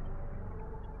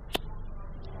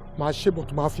máa ṣe bọ̀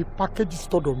tó máa fi pákéjì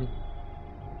sítọ́dọ̀ mi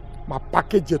máa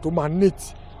pákéjì ẹ̀ tó máa neat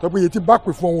tó pé iye tí n bá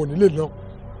pè fún ọ̀hún nílé náà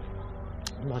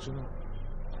máa ṣe náà.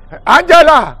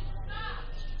 Angela.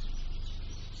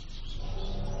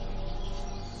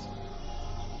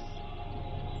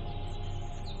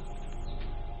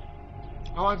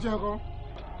 àwọn àti ẹ̀kọ́.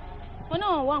 wọn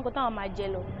náà wá nǹkan táwọn máa jẹ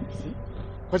lọ.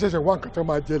 wọ́n ṣẹ̀ṣẹ̀ wá nǹkan tó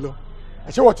máa jẹ lọ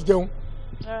ẹ̀ṣẹ́ wọ́n ti jẹun.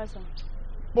 rárá sàn.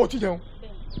 bó o ti jẹun.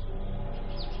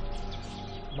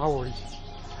 má wọrí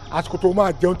àsìkò tó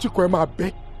máa jẹun tí kò ẹ máa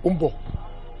bẹ́ ó ń bọ̀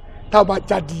tá a máa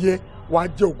jadìyẹ wàá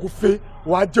jẹ ògúnfe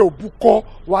wàá jẹ òbúkọ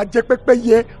wàá jẹ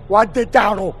pẹ́pẹ́yẹ wàá jẹ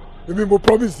jàrọ̀ èmi mo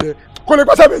promise yẹ kó lè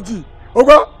pàṣẹ méjì ó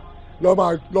gbọ́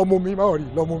lọ mú mi má wọrí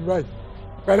lọ mú mi báyìí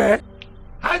pẹ̀lẹ́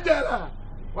Angela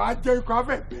wàá jẹ ikọ̀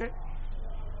afẹ́fẹ́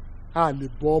a lè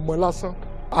bọ ọmọ lásán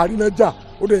Arínájà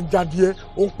ó lè ń jadìyẹ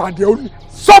ó ń padìyẹ ó ní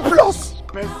surplus.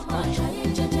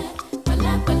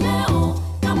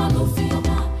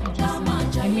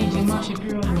 ẹ̀ẹ̀mejì máa ṣe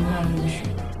pírọ̀dù láàrin oṣù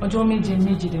ọjọ́ méje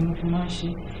dẹ̀ mo fi máa ṣe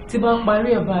tí bá parí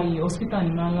ẹ̀ báyìí hospital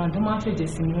ní mainland ó máa ń fẹ̀jẹ̀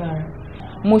sí mi lára.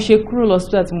 mo ṣe kúrò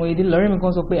lọ́sítà tí mo yẹ dé lọ́rẹ́ mi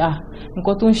kan sọ pé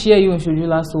nǹkan tó ń ṣe ẹ̀yọ́ òṣòjú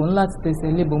lásán òun láti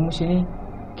tẹ̀sẹ̀ lébọ̀ mo ṣe ní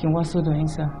kí n wá sọ́dọ̀ yín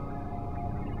sá.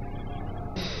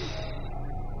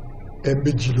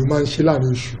 ẹ̀ẹ̀mejì ló máa ń ṣe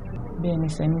láàrin oṣù. bẹ́ẹ̀ni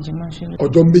sá ẹ̀ẹ̀mejì máa ń ṣe.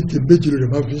 ọjọ́ méje ló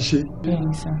máa fi ń ṣe.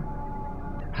 bẹ́ẹ̀ni sá.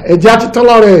 ẹ̀jẹ̀ á ti tán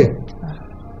lára ẹ̀.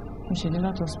 mo ṣe dé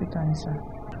láti hospital ní sá.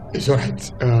 It's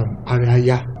alright. Ààrẹ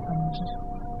aya.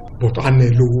 But a nà ẹ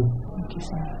lówó.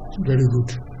 Very good.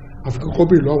 Àfi kọ́kọ́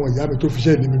bèrè lọ́wọ́ àwọn ìyá mi tó fi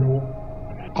ṣẹ́ ìlú mi lọ́wọ́.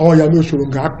 Àwọn ìyá mi òṣòro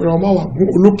nga apẹ̀rẹ̀ ọmọ àwọn àgún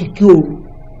olókìkí òru.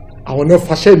 Àwọn náà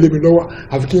faṣẹ́ ìlú mi lọ́wọ́.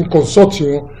 Àfi kí n consult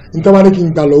wọn. Níta máa ní kí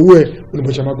n gbà lọ́wọ́ ẹ̀.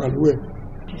 Oníbọ̀ṣẹ́ máa gbà lọ́wọ́ ẹ̀.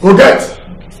 Go get.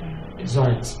 It's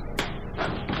alright.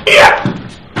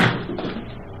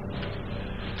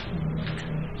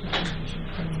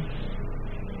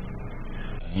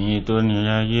 ẹ̀yin tó ní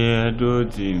ayé ẹ̀dó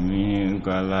tì mí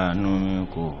kálánú mi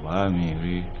kò bá mi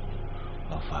rí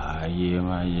ọ̀fà ayé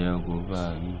máa yẹ kó bá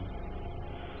mi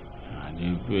àti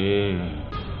pé.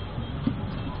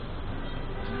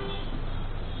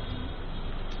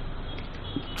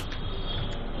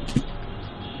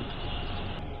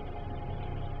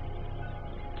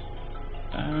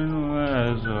 ẹnu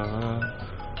ẹ̀ sọ̀rọ̀.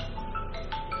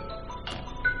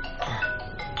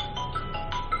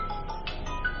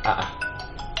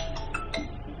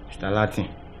 Mr. Latin.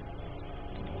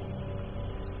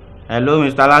 Hello,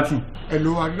 Mr. Latin.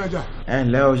 Hello, Arínájà. Ẹ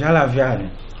ǹlẹ́ o, ṣàlàáfíà ni.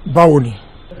 Báwo ni?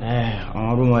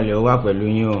 Àwọn rúmọlẹ̀ ó wà pẹ̀lú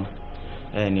yín o.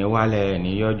 Ẹni wálẹ̀ ẹni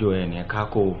yọjọ́ ẹni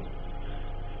kákó.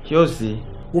 Ṣé ó sì?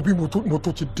 Wo bí mo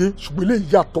tó ti dé ṣùgbọ́n ilé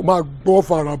ìyàtọ̀ máa gbọ́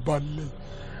farabalẹ̀.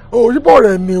 Òyìnbó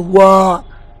rẹ̀ ni wá.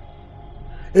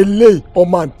 Eléyìí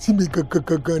ọmọ àǹtí mi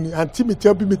gangan ni àǹtí mi tí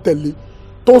wọ́n bí mi tẹ̀lé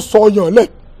tó sọ ọyàn lẹ̀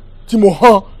tí mo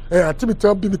hàn àǹtí mi tí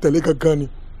wọ́n bí mi tẹ̀lé gangan ni.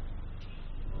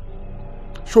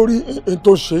 Sórí n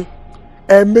tó ṣe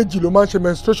ẹ̀ẹ̀mejì ló máa ń ṣe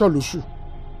menstruation lóṣù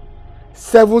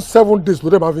 7 days ló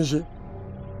dẹ̀ máa fi ń ṣe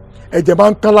ẹ̀jẹ̀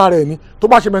máa ń tán lára ẹ̀ ni tó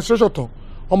bá ṣe menstruation tán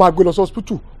wọ́n máa gbé lọ sí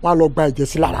hospital wọ́n á lọ gba ẹ̀jẹ̀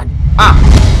sí lára ni.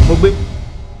 mo gbé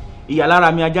ìyá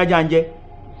lára mi ajájà ń jẹ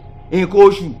nǹkan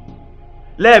oṣù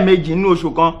lẹ́ẹ̀mejì nínú oṣù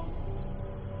kan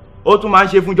ó tún máa ń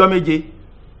ṣe fúnjọ́ méje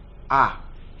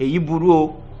èyí burú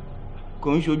o kò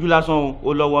ń ṣojú lásán o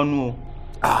ó lọ́wọ́ nú o.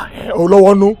 ó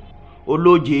lọ́wọ́ nú.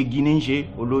 olóje igi ní í ṣe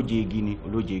olóje igi ni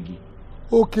olóje igi.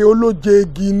 òkè olóje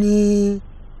igi ni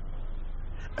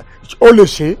ó lè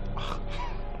ṣe.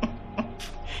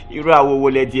 irú àwo wo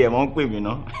lẹ tiẹ̀ mọ́ ń pè mí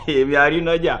ná èmi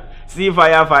arínájà sí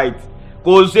firefight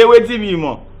kò séwé tí mi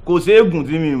mọ̀ kò séègùn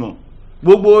tí mi mọ̀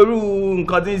gbogbo orú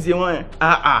nǹkan tí ń ṣe wọ́n ẹ̀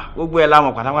gbogbo ẹ̀ la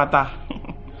mọ̀ pátápátá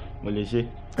mo lè ṣe.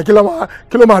 kí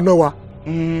ló máa ná wa.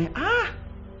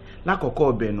 lákọ̀ọ́kọ́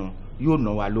ọbẹ̀ náà yóò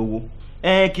ná wa lówó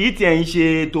kì í tiẹ̀ ń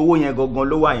ṣe tówó yẹn gangan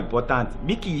ló wà important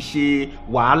bí kì í ṣe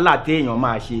wàhálà téèyàn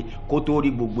máa ṣe kó tó rí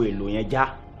gbogbo èlò yẹn já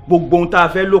gbogbo ohun tá a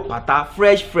fẹ́ lò pátá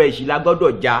fresh la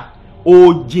gbọ́dọ̀ já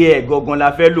oje ẹ̀ gangan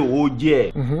la fẹ́ lò oje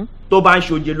ẹ̀ tó bá ń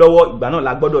ṣoje lọ́wọ́ ìgbà náà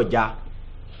la gbọ́dọ̀ já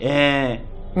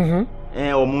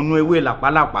ọ̀mùnú ewé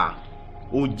làpálàpá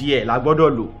oje ẹ̀ la gbọ́dọ̀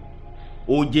lò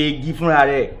oje igi fúnra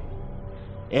rẹ̀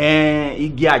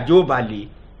igi àjòbàlẹ̀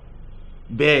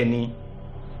bẹ́ẹ̀ ni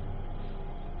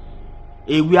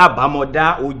ewé àbámọ̀dá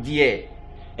oje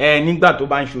ẹ̀ nígbà tó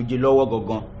bá ń ṣoje lọ́wọ́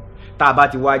gangan tá a bá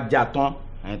ti wá já tán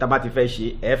tá a bá ti fẹ́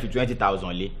ṣe fi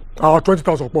 20,000 lé.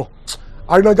 20,000 pọ̀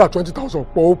àrínájà 20,000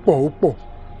 pọ̀ ó pọ̀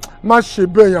má ṣe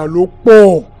bẹ́ẹ̀ yàn ló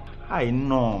pọ̀.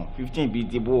 àìná 15 bíi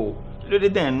ti bó kí ló dé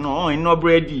tẹ̀ ń ná iná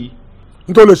búrẹ́dì.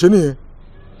 nítorí lè ṣe nìyẹn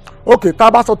ok tá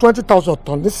a bá sọ 20,000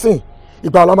 tán nísìn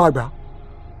ìgbà ọ̀la máa gbà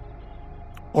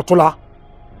ọ̀túnla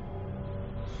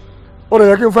ó lè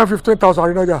yẹ kí n fẹ́ 15,000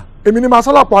 àrínájà èmi ni máa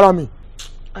sálàpọ̀ ara mi.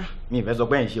 mi ì fẹ́ sọ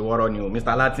pé ẹ̀ ń ṣe wọ́rọ́ ni o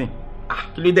Mr. Latin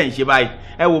kí ló dé ń ṣe báyìí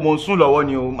ẹ wo mo ń sún lọ́wọ́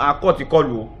ni o máa kọ́ ti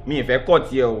kọlù o mi ì fẹ́ kọ́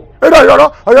tiẹ̀ o.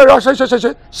 ọ̀yọ́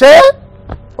ṣe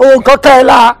ohun kan kẹ́ ẹ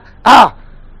la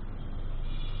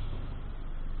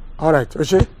alright ẹ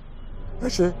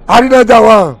ṣe àrínájà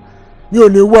wa mi ò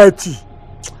ní wá ẹtì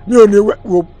mi ò ní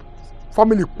wo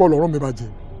family pọ̀ lọ́rùn mi bàjẹ́.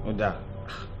 ó dáa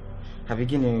àfi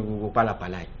kí ni gbogbo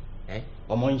pálapàla yìí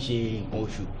ọmọ ń ṣe nǹkan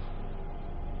oṣù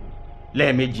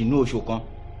lẹ́ẹ̀mejì ní oṣù kan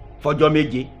fọjọ́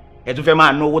méje ẹ tún fẹ́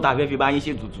máa ná owó tá a fẹ́ fi bá yín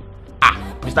ṣètùtù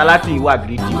Mr. Latin wà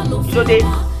gírídì kí ló dé.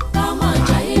 ká máa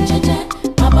jayé jẹ́jẹ́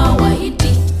bàbá wa yìí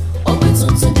di ọgbẹ́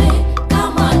tuntun dé ká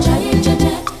máa jayé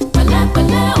jẹ́jẹ́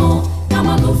pẹ̀lẹ́pẹ̀lẹ́ o ká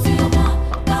máa lọ fi ọba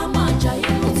ká máa jayé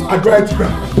lọ́tọ̀. àdúrà ẹ ti gbà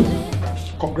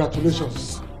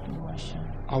congratulations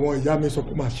àwọn ìyá mi sọ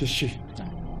pé máa ṣe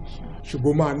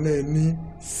ṣùgbọ́n máa ná ẹ ní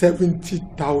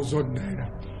 70,000 naira.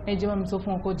 ẹ jẹ́ bá mi sọ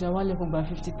fún ọkọ ọjà wálé kó gba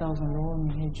 50,000 lọ́wọ́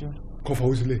mi ẹ jọ. kọ́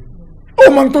fọwọ́ sílẹ̀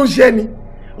ó mọ tó ń ṣe ni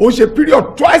ó ń ṣe period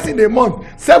twice in a month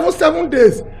 7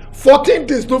 days 14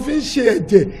 days tó fi ń ṣe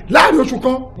ẹ̀jẹ̀ láàrin oṣù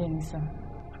kan. bẹ́ẹ̀ni sá.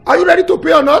 are you ready to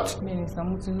pay or not. bẹ́ẹ̀ni sá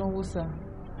mo ti náwó sá.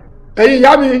 ẹ̀yin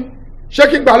ìyá mi ṣé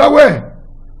kí n gbà lọ́wọ́ ẹ̀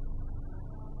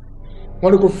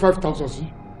wọ́n ní kó fi 5,000 sí.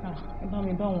 ẹ bá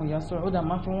mi bá àwọn ìyá sọ̀rọ̀ ó dà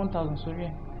máa fi 1,000 sórí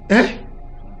ẹ̀.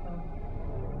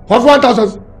 wọ́n fi 1,000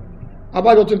 sí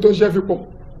abájọ tí n tó ń ṣe fi pọ̀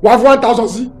wọ́n fi 1,000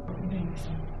 sí. bẹ́ẹ̀ni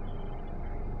sá.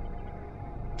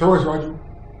 tẹ́wọ́ síwájú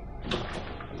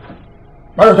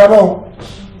báyọ̀ jábọ̀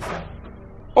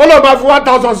ó lọ máa fi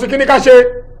 1,000 sí kí ní ká ṣe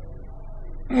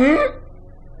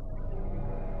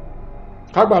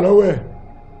ká gbà lọ́wọ́ ẹ̀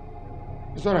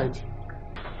it's alright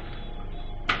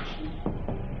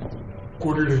kò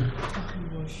rírè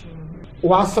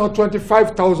wàá san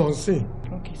 25,000 sí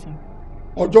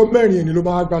ọjọ́ mẹ́rin ẹni ló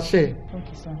máa gbaṣẹ́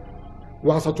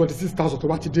wàá san 26,000 tó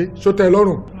bá ti dé ṣó tẹ́ ẹ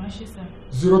lọ́rùn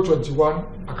 021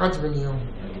 àkáǹtì mi nìyẹn.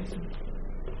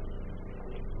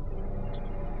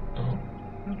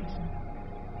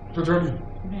 Totally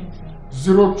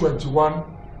 021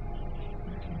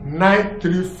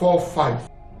 9345.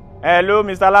 Hello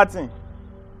Mr. Latin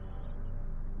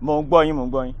mo ń gbọ́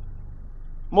yín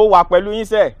mo wà pẹ̀lú yín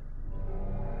sẹ́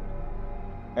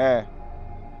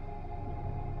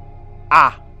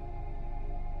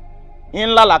ń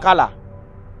lálàkàlà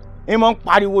ń mọ̀ ń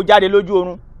pariwo jáde lójú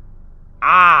oorun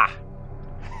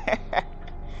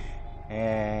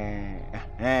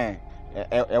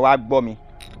ẹ wá gbọ́ mi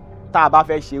tá a bá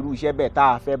fẹ́ ṣerú iṣẹ́ bẹ́ẹ̀ tá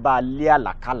a fẹ́ bá a lé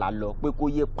àlàkàlà lọ pé kó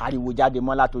yé pariwo jáde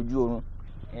mọ́ látojú oorun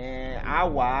á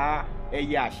wá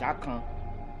ẹyẹ àṣá kan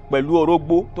pẹ̀lú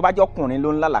orógbó tó bá jẹ́ ọkùnrin ló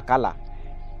ń lálàkàlà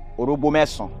orógbó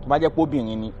 9 tó bá jẹ́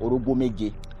póbìnrin ni orógbó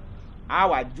 7 á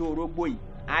wá jó orógbó yìí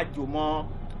á jó mọ́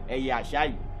ẹyẹ àṣá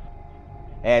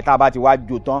yìí tá a bá ti wá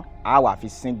jó tán á wá fi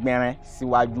sín gbẹ́rẹ́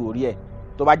síwájú orí ẹ̀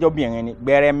tó bá jẹ́ obìnrin ni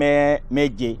gbẹ́rẹ́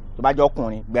 7 tó bá jẹ́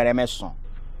ọkùnrin gbẹ́rẹ́ 9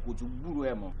 kò tún gbúrò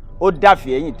ẹ̀ mọ́ ó dàfí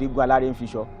ẹ̀yìn tí gun aláré ń fi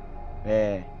sọ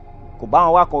kò bá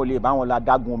wọn wá kan ò lè bá wọn la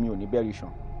dágun omi ò ní bẹ́ẹ̀rì sàn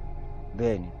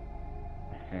bẹ́ẹ̀ ni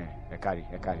ẹ kárí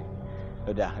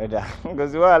ẹ̀dà kò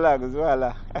sí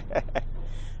wàhálà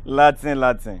Latin.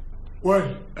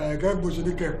 wẹ́ẹ̀ gẹ́gẹ́ bó ṣe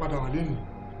ní kẹ́ ẹ padà wà lẹ́nu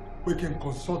pé kí n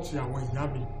consult àwọn ìyá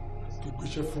mi tó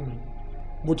gbéṣẹ́ fún mi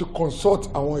mo ti consult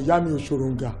àwọn ìyá mi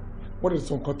òṣòròǹgà wọ́n lè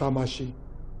sọ nǹkan tá a máa ṣe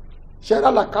ṣé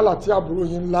lálàkálà tí àbúrò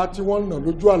yín ńlá tí wọ́n ń nà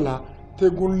lójú àlá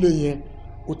tégún lé yẹn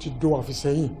ó ti dún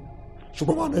àfisẹ́yìn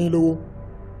ṣùgbọ́n máa ná yín lówó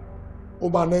ó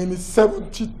máa ná yín ní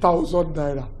 70,000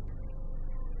 naira.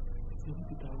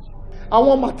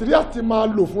 àwọn màtíríà tí máa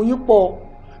lò fún yín pọ̀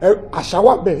àṣà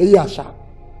wà bẹ́ẹ̀ èyí àṣà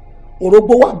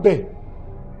òrógbó wà bẹ́ẹ̀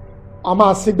a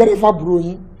máa ṣe gbẹ́rẹ́ fàbúrò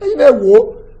yín ẹ̀yin náà wò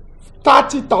ó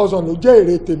 30,000 ló jẹ́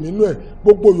èrè tèmi inú ẹ̀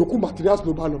gbogbo yòókù materials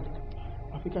ló bá lọ.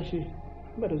 àfi ká ṣe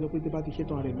nígbà tó sọ pé tí bá ti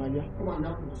ṣetán rẹ̀ máa yá. ó máa yá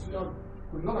kò sí àrùn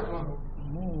kò ní lọ́dà kan àbọ̀.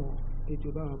 àmọ́ ètò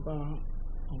bá bá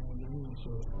àwọn ìyá náà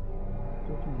sọ̀rọ̀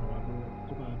tó kàn wá lọ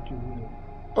tó bá di owó lọ.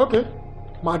 ok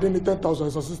máa dín ní 10,000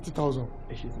 ẹ̀sán 60,000.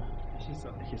 ẹ ṣe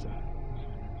sá.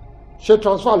 ṣé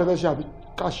transfer lè fẹ́ ṣe àbí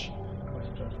cash.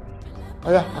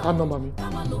 ọ̀yá account number mi.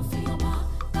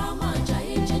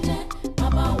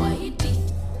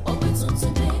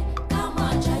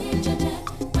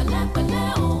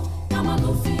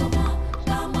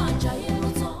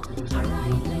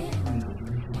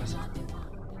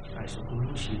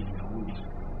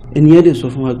 ẹnìyẹn dẹ̀ sọ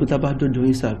fún wa pé tá a bá dọ́dọ̀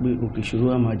yín sá pé òkè ìṣòro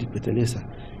wa máa di pẹ̀tẹ́lẹ̀ sá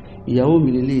ìyàwó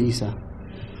mi nílé yìí sá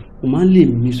ó máa ń lè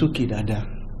mí sókè dáadáa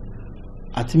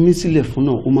àti mí sílẹ̀ fún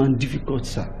náà ó máa ń difficult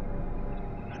sá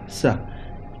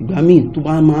ìgbà míì tó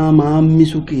bá máa mí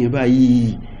sókè yẹn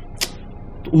báyìí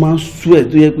ó máa ń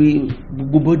sweat tó yẹ pé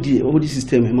gbogbo body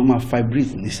system ẹ̀ máa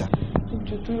vibrate ní sá.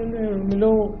 ìjọ tó lè ràn mí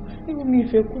lọ́wọ́ níbi mi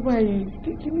ìfẹ́ kú báyìí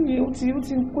kí ni ó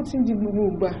ti ń di gbogbo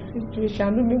ìgbà ètò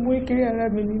ìṣàánú mi mú kéré ara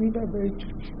mi ní bàbá ìjọ.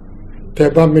 tẹ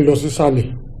bá mi lọ sísàlẹ̀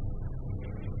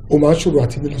ó máa ń ṣòro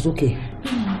àti mi lọ sókè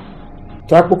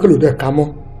tí a pókè ló dẹ̀ ká mọ́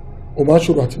ó máa ń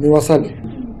ṣòro àti mi wá sàlẹ̀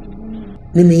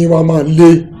mímí yín wá máa lé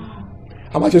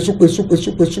a máa ṣe súpé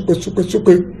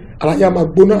ara yá máa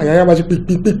gbóná àyà yá máa ṣe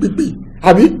pípípípí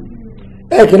àbí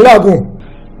kì í láàgùn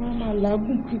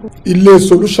ilé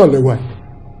solution lẹ́wà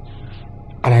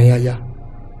ara yá yá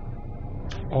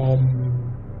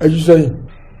ẹjú sẹ́yìn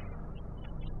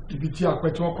ibi tí àpẹ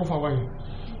tí wọ́n kọ́ fà wáyé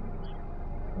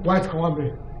white kan wà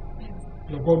bẹ́ẹ̀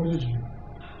lọ́gbọ́n méjèèjì yìí.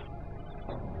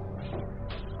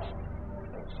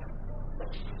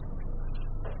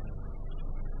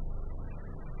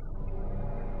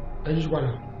 ẹjú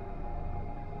padà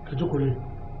ẹjókòó lè.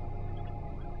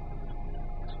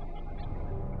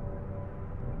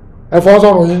 ẹ fọ́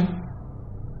sọ́run yín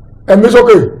ẹ̀mí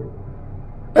sókè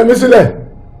ẹ̀mí sílẹ̀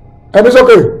ẹ̀mí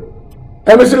sókè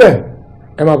ẹ̀mí sílẹ̀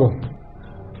ẹ máa bọ̀.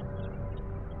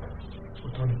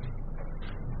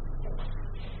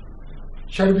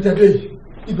 ṣẹ́rí bí tẹ́lẹ̀ yìí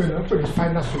ibẹ̀ náà pè ní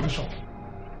final solution.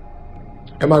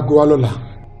 ẹ máa gbé wa lọ́la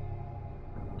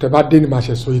tẹ bá dé ní màá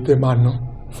ṣe sọ yìí tẹ máa ná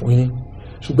fún yín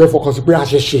ṣùgbọ́n ẹ fọkàn sí pé a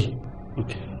ṣe ṣe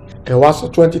ẹ wá sọ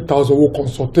 20,000 owó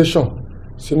consultation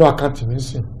sínú àkáǹtì mi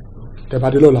sìn tẹ bá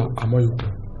dé lọ́la àmọ́ yòókù.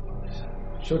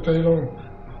 ṣé ó tẹ́lẹ̀ lọ́rùn?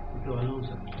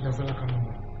 ìyàfẹ́lá kan náà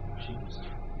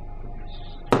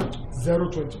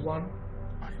 021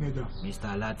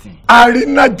 Mr. Latin.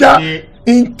 Arinaja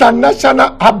International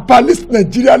Herbalist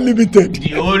Nigeria Limited.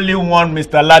 The only one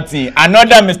Mr. Latin.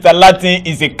 Another Mr. Latin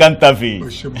is a counterfeit.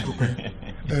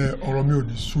 ọ̀rọ̀ mi ò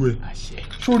ní sú ẹ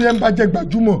sórí ẹ ń bá jẹ́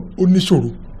gbajúmọ̀ oníṣòro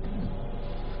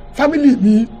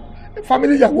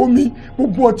fámìlì ìyàwó mi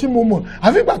gbogbo ọtí mo mọ̀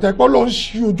àfi ìgbà tẹ́pọ̀ lọ ń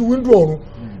ṣí ojú wíńdò ọ̀run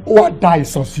ó wá da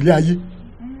àìsàn sílé ayé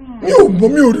mi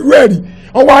ò rí rẹ́ẹ̀rí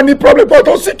wọ́n wá ní problem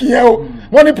tó sì kì í yẹn o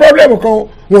wọ́n ní problem kan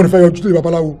wọn ò ní fẹ́ yọjú tó lè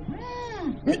babaláwo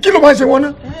kí ló máa ń ṣe wọn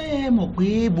náà. ẹ mọ̀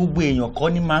pé gbogbo èèyàn kọ́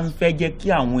ni máa ń fẹ́ jẹ́ kí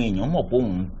àwọn èèyàn mọ̀ pé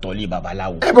òun ń tọ́lé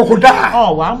babaláwo. ẹ bọ̀ kò dáa.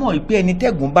 ọ̀ wàá mọ̀ pé ẹni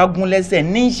tẹ́gùn bá gún lẹ́sẹ̀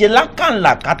ní í ṣe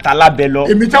lákàlàkàtà lábẹ́ lọ.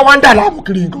 èmi tí wọ́n ń dà láàmú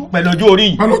kiri nǹkan. pẹ̀lú ọjọ́ orí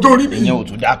yìí. pẹ̀lú ọjọ́ orí mi. ìyẹn ò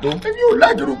tún dáa tó. èmi ò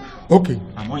lájúrò. ok.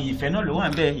 àmọ́ ìfẹ́ náà ló wà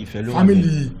ń bẹ́ẹ̀ ìfẹ́ ló wà ń bẹ́ẹ̀.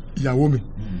 fámìlì ìyàwó mi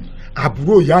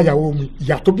àbúrò ìyàwó mi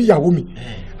ìyá tó bí ìyàwó mi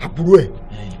àbúrò ẹ̀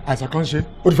àìsàn kan ṣe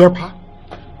ó ti fẹ́ pa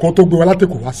kó tó gbé wa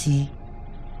látẹ̀kọ̀ wá sí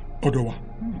ọ̀dọ̀ wa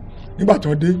nígbà tí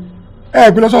wọ́n dé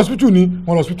gbé lọ sí hospital ni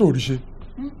wọ́n lọ hospital ò rí ṣe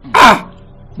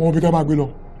mo bí ká máa gbé lọ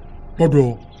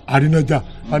lọ́dọ̀ Àrínájà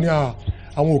a ní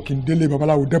àwọn Òkìndélé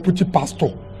babaláwo deputy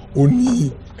pastor ò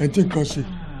ní ẹni tí nǹkan ṣe.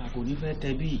 kò ní fẹ́ tẹ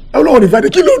bí. Ọlọ́run ní fẹ́ de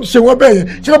kí ló ń ṣe wọ́n bẹ́ẹ̀ yẹn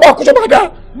ṣé bá kú tó bá dá.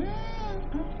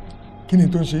 kí ni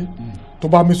tó ń ṣe tó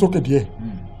bá mí sókè díẹ̀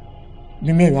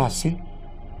nínú ìwà àṣẹ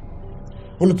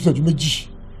ó lè tó ṣẹ́jú méjì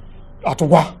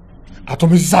àtúnwá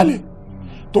àtúnmí sísàlẹ̀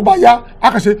tó bá yá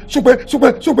àkàṣe súpẹ́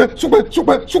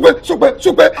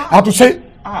àtúnṣe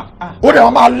ó dẹ̀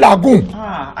wọ́n máa làágùn.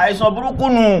 àìsàn burúkú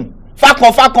nù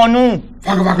fákan nù.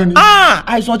 fákan ni.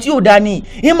 àìsàn tí ò da ni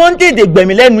ìmọ̀ ń tètè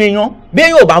gbẹ̀mí lẹ́nu èèyàn bí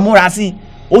èèyàn ò bá múra sí i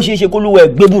ó ṣeé ṣe kó lúwẹ̀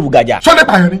gbé búrú gàjà. sọ́dẹ̀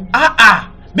pààyàn ni.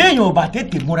 bí èèyàn ò bá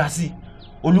tètè múra sí i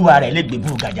olúwa rẹ̀ lè gbé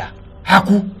búrú gàjà. a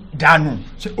kú. dànù.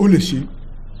 ṣé ó lè ṣe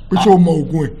pé ṣé ó mọ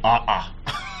oògùn ẹ̀.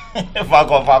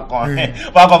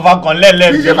 fakọfakọ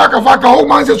lẹ́lẹ́. kì í ṣe fakọfakọ ó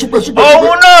máa ń ṣe súpesúpe.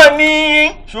 òun náà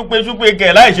ni súpesúpe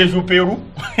kẹ̀ láì ṣe súperú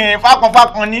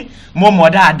fakọfakọ ni mo mọ̀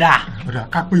dáadáa. ọ̀dà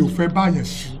ká pé o fẹ́ báyẹn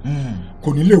sí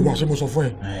kò ní lè wá ṣé mo sọ fún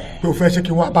ẹ pé o fẹ́ ṣé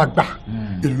kí wọ́n bá gbà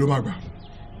èlò ló máa gbà.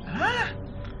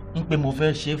 n pé mo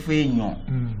fẹ́ ṣe fún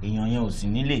èèyàn yẹn ò sì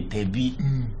nílé tẹ̀bí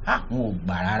wọn ò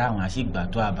gbà rárá wọn àṣìgbà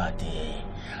tó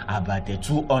àbàtẹ̀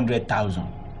 200,000.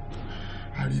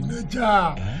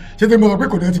 àrínájà ṣé tí mo sọ pé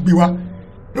kò ní ti gbé wa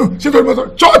ṣé tó ní mo sọ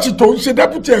ṣọ́ọ̀ṣì tó ń ṣe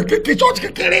dẹ́pútì ẹ̀ kékeré ṣọ́ọ̀ṣì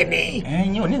kékeré ni.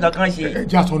 ẹ̀yin ò ní nǹkan kan ṣe. ẹ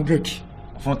jẹ́ 100.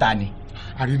 fún ta ni.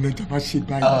 àrínájà bá ṣe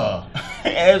báyìí.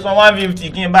 ẹ san 150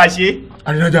 kí n bá ṣe.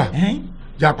 àrínájà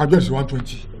jẹ́ àpàjọ́ ìṣe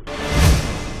 120.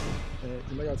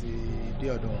 ìmọ̀jà ti dé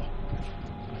ọ̀dọ̀ wọn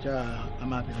ìjà a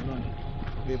máa bẹ̀rẹ̀ náà ni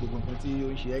pé gbogbo nǹkan tí ó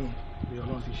ń ṣe ẹ̀yìn pé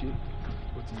ọlọ́run ti ṣe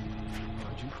ó ti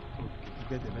yànjú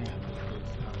ìgbẹ́ tẹ̀lé yẹn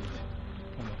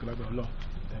ọmọ kí lágbára ọlọ́run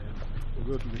orí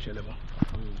òtún lè ṣẹlẹ̀ mọ́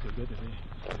ìgbẹ́ tẹ̀lé yẹn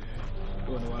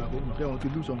ó ní wàá mọ̀ pé àwọn ti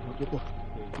lù sọ̀nù tó pọ̀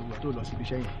ìgbà tó lọ síbi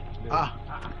iṣẹ́ yẹn.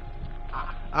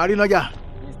 àrínájà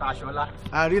Mr. Aṣọlá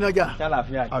àrínájà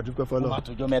ṣàlàfíà àdúpẹ́ fọlọ́ ọmọ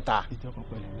àtòjọ́ mẹ́ta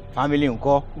fámílì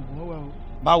ńkọ́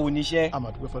báwo níṣẹ́.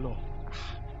 àmàdúpẹ́ fọlọ́.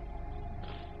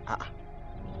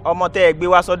 ọmọ tẹ́ ẹ gbé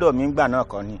wá sọ́dọ̀ mi ńgbà náà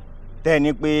kọ́ ni tẹ́ ẹ ní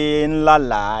pé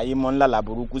ńlàlà ìmọ̀ ńlàlà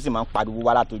burúkú sì máa ń pariwo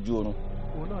wá látọjú oorun.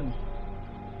 òun náà ni.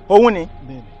 òun ni.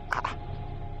 bẹ́ẹ̀ni.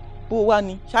 bó o wá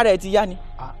ni sára ẹ ti yá ni.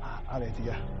 ara ẹ ti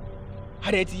yá.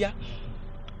 ara ẹ ti yá.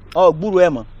 ọ gbúrò ẹ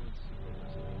mọ̀.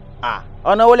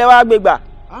 ọ̀nà wo lẹ wá gbé gbà.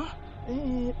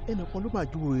 ẹnìkan ló máa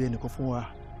júwe ẹnìkan fún wa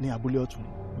ní abúlé ọ̀tún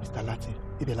Mr. Latin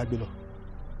ibẹ̀ la gbé lọ.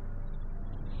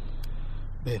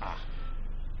 bẹ́ẹ̀ni.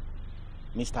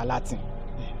 Mr. Latin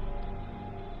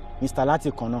Mr.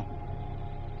 Latin kan náà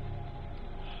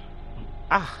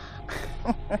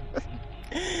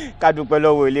ká dúpẹ́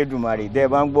lọ́wọ́ Elédùmarè tẹ́ ẹ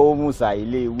bá ń gbọ́ musa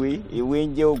ilé ewé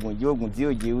ń jẹ́ oògùn tí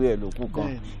ò jẹ́ ewé ẹ̀ lókù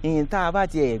kan ìyìn tá a bá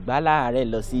tiẹ̀ gbá láàárẹ̀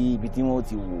lọ sí ibi tí wọ́n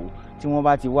ti wò ó tí wọ́n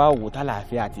bá ti wá òwò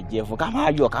tálàáfíà àti jẹ fún ká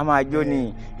máa yọ̀ ká máa jó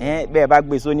ni bẹ́ẹ̀ bá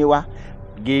gbé sóní wá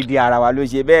gédé ara wa ló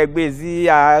ṣe bẹ́ẹ̀ gbé sí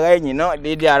ara ẹ̀yìn náà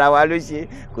dédé ara wa ló ṣe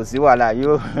kò sí wàhálà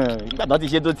yóò nígbà tó ti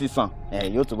ṣe tó ti sàn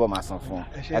yóò túbọ̀ máa sàn fún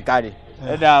ẹ káre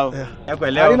ẹ dá o ẹ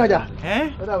pẹ̀lẹ́ o àrínájà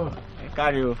ẹ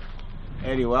káre o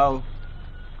ẹ rè wá o.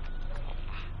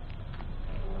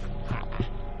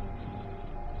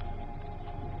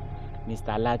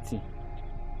 Mr. Latin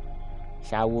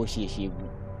ṣáwó ṣe ṣègùn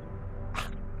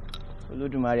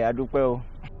Olódùmarè adúpẹ́ o.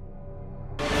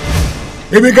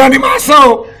 èmi gan ni máa sán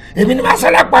o èmi ni máa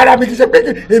sán lápá ara mi kì í ṣe pé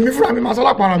èmi fúnra mi máa sán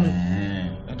lápá ara mi.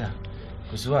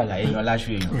 kò sí wàhálà èèyàn láṣọ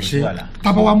èèyàn kò sí wàhálà.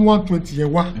 tábà wá mú 120 yẹn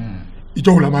wá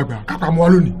ìjọ wo la máa gbà kápá mú wa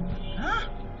lónìí.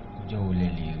 ìjọ wo lẹ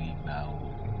lè rí gbà o.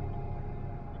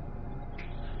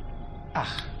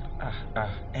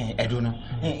 ẹ̀dùn náà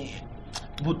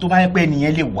tó bá yẹ pé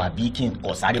nìyẹn lè wà bí kí n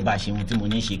kọ sáré bá ṣe ohun tí mo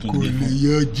ní ṣe kí n gbé fún. kò lè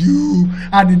yọjú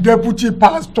àní deputy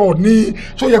pastor ní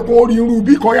tó yẹ kó rí irú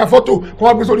bí kò ya fọ́tò kó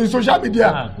wá gbé sórí social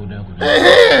media. kódà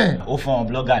ó fún ọ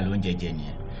blogger ló ń jẹjẹ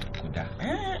nìyẹn kódà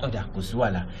ọ̀dà kò sí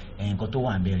wàhálà nǹkan tó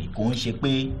wà ń bẹ̀rẹ̀ kò ń ṣe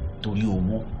pé torí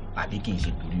owó àbí kì í ṣe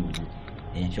torí owó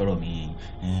sọ̀rọ̀ mi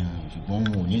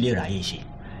ṣùgbọ́n mo ò ní lè ráyè ṣe.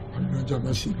 ọlọ́jà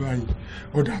máa ṣe báyìí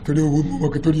ọ̀dà torí owó mo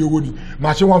mọ̀ pé torí owó ni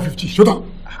màá ṣe 150 ṣótá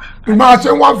máa ṣe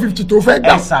 150 tó fẹ́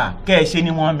gbà. ẹ sà kẹ́ ẹ ṣe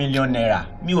ní 1 million naira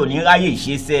mi ò ní ráyè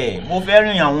ìṣesẹ̀ mo fẹ́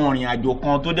rìn àwọn ìrìn àjò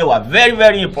kan tó dẹ̀ wà very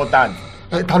very important.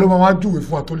 ta ló máa wá júwe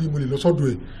fún wa tó lè mo lè lọ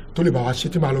sọ́dọ̀ ẹ̀ tó lè bá wa ṣe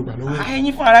tí màá lọ gbà lọ́wọ́ ẹ̀.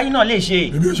 ẹ̀yin fún ara yín náà lè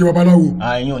ṣe. èmi ò ṣe babaláwo.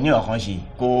 ẹ̀yin ò ní ọ̀kan ṣe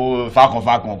kó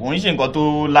fakànfakàn kò ń ṣe nǹkan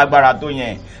tó lágbára tó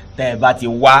yẹn tẹ́ ẹ bá ti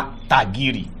wá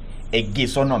tàgìrì ẹ gé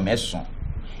sọ́nà 9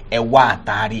 ẹ wá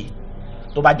àtàrí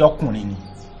tó bá jẹ́ ọkùnrin ni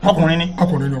ọkùnrin ni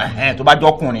tó bá jẹ́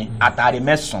ọkùnrin àtàrí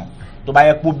 9 tó bá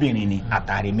yẹ kóbìnrin ni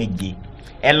àtàrí 7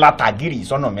 ẹ la tàgìrì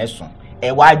sọ́nà 9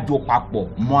 ẹ wá jó papọ̀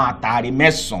mọ́ àtàrí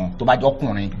 9 tó bá jẹ́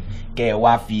ọkùnrin kẹ́ ẹ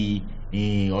wá fi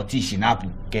ọtí ṣìnáàpù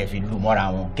kẹ́ ẹ fi lù mọ́ra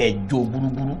wọn kẹ́ ẹ jó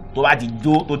gbúrúgbúrú tó bá ti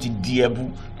jó tó ti di ẹbú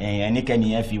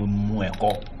ẹnikẹ́ni yẹn fi mu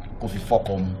ẹ̀kọ́ kó fi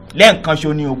fọkọ mu lẹ́ẹ̀kan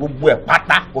ṣo ni o gbogbo ẹ̀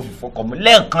pátá kó fi fọkọ mu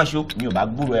lẹ́ẹ̀kan ṣo mi ò bá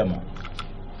gbúrò ẹ̀ mọ́.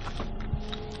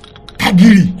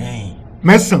 tàgìrì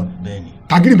 9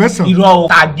 tàgìrì 9. irọ́ o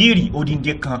tàgìrì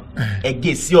odindi kan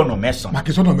ẹgẹ sí ọ̀nà 9. màá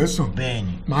kí sọ́nà 9.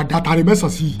 bẹ́ẹ̀ni. màá da tàrí 9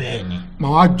 sí i. bẹ́ẹ̀ni. màá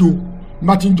wá jó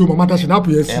bá ti ń jó màá da ṣìnáàpù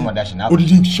yẹn sí i.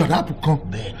 odidi ṣìnáàpù kan.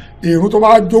 èrò tó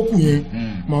bá jókòó yẹn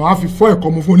màá fi fọ́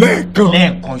ẹ̀kọ́ mu fún lẹ́ẹ̀kan.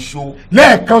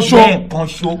 lẹ́ẹ̀kan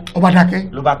ṣo. ọba dákẹ́.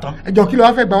 ló bá tán. ẹjọ́ kí ló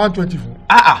wá fẹ́ gba 120 fún.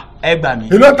 ẹ gbà mí.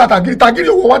 èló ń ta tàgírí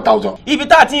owó 1000. ibi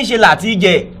tá a ti ń ṣe làtí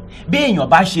jẹ bí èèyàn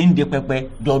bá ṣe ń de pẹpẹ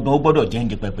dandan ó gbọ́dọ̀ jẹ ń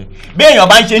de pẹpẹ bí èèyàn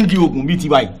bá ń ṣe ń di oògùn bíi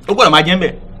tiwa yìí ó gbọ́dọ̀ máa jẹ ń bẹ.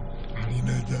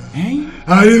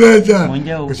 àrínájà mo ń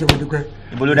jẹ́ o. kò ṣe mo dúpẹ́.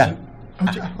 ìbolódà.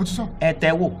 o ti sọ. ẹ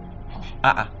tẹ wò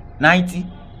 90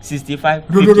 65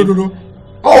 50. dodododo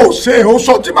ó ṣe ó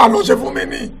sọ tí màá lọ ṣe fún mi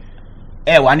ni.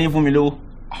 ẹ wà ní fún mi lówó.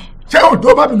 ṣé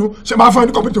òdo bá bínú ṣe máa fún ẹ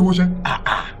ní kọ́mpútà owó ṣe.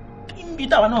 bí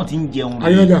táwa náà ti ń jẹun.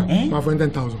 àrínájà máa fún ẹ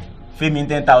 10,000. fẹ́mi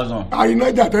 10,000.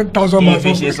 àrínájà 10,000 máa fún mi. kí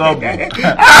n fi ṣe sọ́ọ̀bù.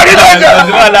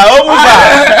 àrínájà ó mú fà.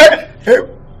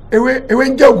 ewé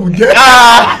ń jẹ́ ògùn jẹ́.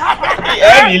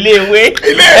 ẹ̀rì ilé ewé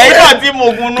ẹ̀yìn náà tí mo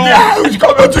gun nú.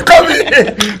 o ti kọ́ mi.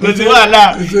 kò sí wàhálà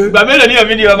ìgbà mélòó ní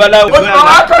omi di babaláwo. o ti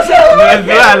máa kọ́sẹ́ o. kò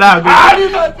sí wàhálà.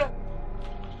 àrínájà.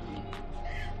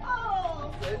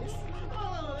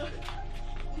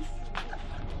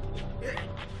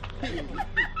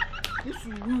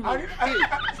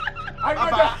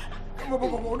 àrínájà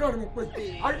mo náà ni mo pè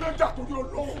àrínájà torí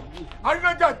Ọlọ́run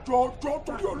àrínájà jọjọ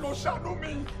torí Ọlọ́run ṣàánú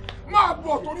mi máa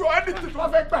bọ̀ torí ẹni tí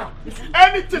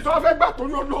tó fẹ́ gbà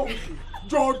torí Ọlọ́run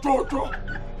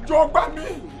jọ gbà mí.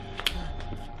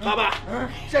 bàbá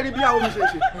ṣé rí bí ìyàwó mi ṣe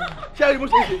ṣe ṣé rí bó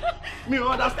ṣe ṣe mi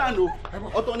ò understand o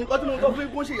ọ̀tọ̀ nìkan tí mo sọ fún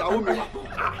kó ṣe ìyàwó mi.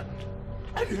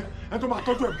 ẹ tó máa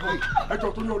tọ́jú ẹ̀ bọ́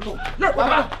ẹjọ́ torí Ọlọ́run.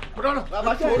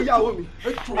 bàbá ṣe rí ìyàwó mi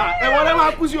ẹ̀wọ̀n rẹ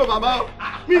máa kú sí o bàbá o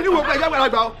mi ní wo pé ẹjẹ́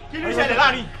gbàlagbà o. kí ló ṣẹlẹ̀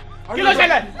láàrin kí ló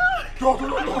ṣẹlẹ̀. jọ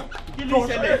torí Ọlọ́run kí ló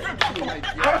ṣẹlẹ̀.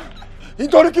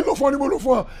 nítorí kí ló fún ọ ni mo lò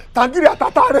fún ọ tàgírí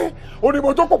àtàtà rẹ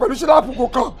onímọ̀ tó pọ̀ pẹ̀lú sínáàpù kò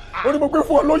kàn onímọ̀ gbé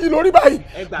fún ọ lóyún lórí báyìí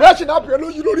bẹ́ẹ̀ sínáàpù yẹn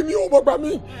lóyún lórí mi ò mọ̀ gbà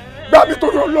mí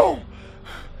torí Ọlọ́run.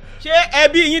 ṣé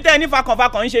ẹbí yín tẹ́ ní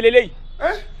fakànfakàn ń ṣe lélẹ́yìí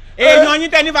èèyàn yín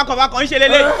tẹ́ ní fakànfakàn ń ṣe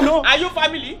lélẹ́yìí are you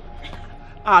family.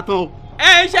 àtàn.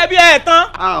 ẹ ń ṣe bí ẹ tán.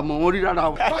 àmọ́ wọn rí rárá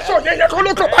o. aṣọ yẹn kọ́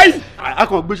ló kàn báyìí. a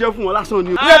kàn gbéṣẹ́ fún wọn lásán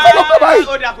ni o. yẹn kọ́ ló kàn báyìí.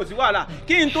 ó dà kò sí wàhálà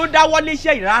kí n tó dáwọ́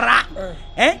léṣẹ́ yìí rárá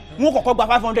wọn kọ́kọ́ gba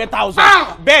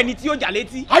 500,000 bẹ́ẹ̀ ni tí yóò jà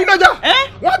létí. àyínájà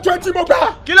 120 mo gbà.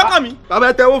 kí ló kàn mí. bàbá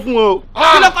ẹ tẹ́wọ́ fún wọn o.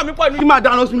 kí ló kàn mí pọ̀ ní. kí máa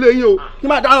dáná sunlé yín o kí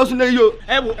máa dáná sunlé yín o.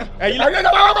 ẹ wo ẹ̀yin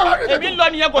èmi ń lọ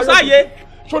nìyẹn kò sáàyè.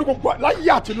 sori gbogbo láyé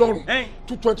àti lọ́rùn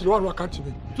 220 ló wà ní àkáǹtì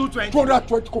mi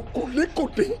 220 kò lè kò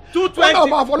dé 220 wọn náà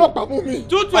máa fọlọ́pàá mú mi.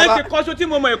 220 kọ́sọ́ tí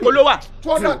mo mọ̀ èkó ló wà.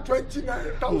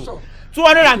 229,000.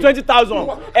 220,000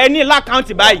 ẹ ní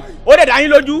lákàntì báyìí ó dẹ̀ dá yín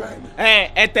lójú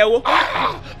ẹ tẹ̀wó.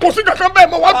 kò sí kankan bẹ́ẹ̀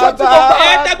mọ 120 lọ bá.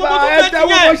 ẹ tẹ gbogbo 220 yẹn. ẹ tẹ̀wó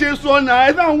bó ṣe sọ náà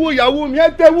ẹ sáà ń wo ìyàwó mi ẹ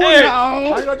tẹ̀wó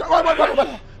náà.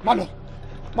 má lọ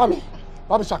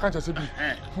bá mi ṣàkáǹtì síbi.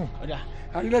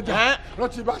 àrínájà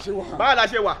rántí bá ṣe wà. báwo la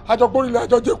ṣe wà. àjọgbórílẹ̀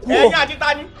àjọjẹ kú o. ẹ̀yin àti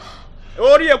tani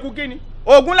orí eku kíni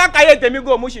ogun lákàyè tèmi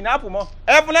go mu ṣìnáàpù mọ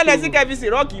ẹ fún lẹ́lẹ̀ sí kẹfìsì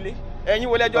rọ́ọ̀kì ilé ẹ̀yin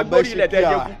wo lẹ́jọ́ gbórí ilẹ̀ tẹ́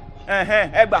jẹ kú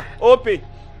ẹ gbà opay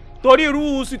torí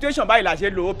irú situation báyìí la ṣe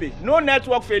lo opay no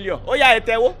network failure ó yá ẹ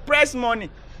tẹ̀wó press money.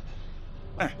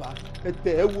 ẹ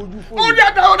tẹ ẹ wojú fún mi. ó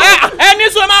dẹ́ ta ọdún. ẹ ní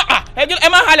sọ ẹ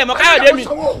má halẹ̀ mọ́ káyọ̀dé mi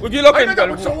ojú lókè ní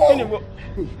pẹ̀lú kí ni wo.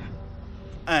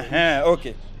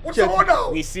 ok ó sọ wọ́n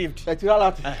náà. received. ẹ ti rà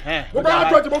láti. mo bá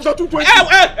 120 mo sọ 220.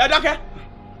 ẹ dákẹ́.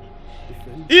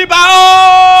 ìbà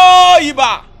ooo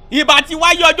ìbà ti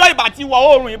wáyé ọjọ́ ìbà ti wọ̀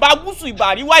oòrùn ìbà gúúsù ìbà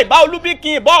àríwá ìbà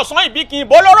olúbíkin ìbà ọ̀sán ìbíkin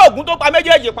ìbà olóró ògùn tó pa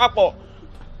méjèèjì papọ̀.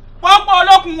 pọ́pọ́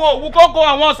olókun òwú kókó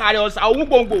àwọn ọ̀sàrẹ̀ ọ̀sà òwú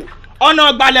gbòǹgbò ọ̀nà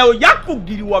ìgbàlẹ̀ òyàkù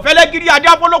gìrìwọ̀ fẹ́lẹ́gìrì adé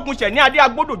afọlọ́kun ṣẹ̀ ní adé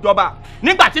agbódò jọba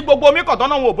nígbà tí gbogbo omi kọ̀tọ́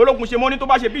náà wọn ò bólókun ṣe mọ́ ní tó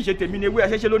bá ṣe bí ìṣe tèmi ni ewé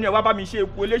ẹ̀ṣẹ̀ṣẹ̀ lónìí ẹ̀ wá bá mi ṣe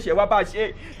eku eléṣẹ̀ wá bá ṣe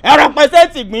ẹ̀rọ pẹ̀sẹ̀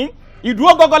tì gbín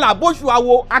ìdúró gọ́gọ́ là bóṣù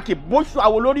awo a kì bóṣù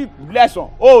awo lórí ìkúlẹ̀sàn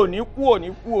ò ní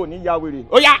kú ya wèrè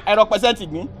ó yá ẹ̀rọ pẹ̀sẹ̀ tì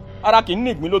gbín ara kì í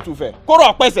ní ìgbín ló tún fẹ́ kóró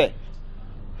ọ̀pẹ̀sẹ̀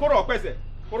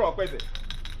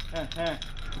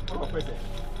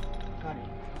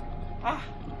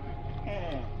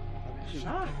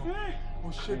o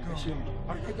ṣe gan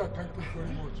àrínájà thank you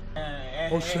very much.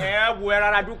 o ṣe ẹ wo ẹ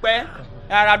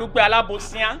rárá dúpẹ́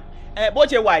alábòsíán bó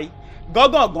ṣe wà yìí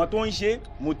gángan tó ń ṣe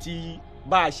mo ti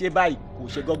bá a ṣe báyìí kò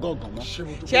ṣe gángan mọ́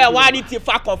ṣé ẹ wá rí ti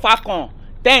fakànfakàn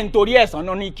tẹ́ ń torí ẹ̀sán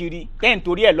náà ní kiri tẹ́ ń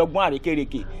torí ẹ̀ lọ́gbọ́n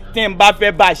àrékèrèké tí n bá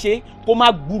fẹ́ bá a ṣe kó má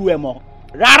gbúrú ẹ̀ mọ́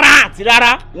rárá àti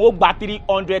rárá wọn ó gba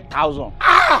 300,000.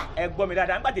 ẹ gbọ́ mi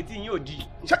dáadáa nígbà tí yín ò di.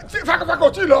 ṣé fakànfakàn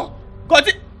ò tí ì lọ.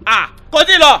 kò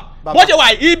tí ì lọ bó ṣe wà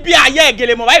ibi ayé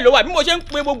ẹ̀gẹ̀lẹ̀ mọ̀ báyìí ló wà bí mo ṣe ń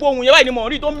pe gbogbo ohun yẹn báyìí ni mò ń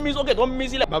rí tó ń mí sókè tó ń mí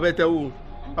sílẹ̀. bàbá ẹ tẹ wo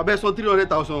bàbá ẹ san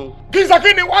 300,000. kí n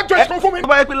sàkí ni 120 kan fún mi.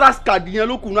 bàbá ẹ pé last card yẹn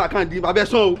ló kù ní àkáǹtì bàbá ẹ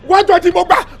san o. 120 mo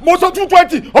gbà mo san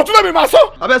 220 ọtún lèmi máa san.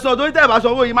 bàbá ẹ san torí tẹ́ ẹ bá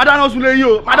san owó yìí má dáná sun lé yín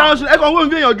o má dáná sun ẹ kàn wọ́n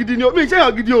mi èèyàn gidi ni o mi ì ṣe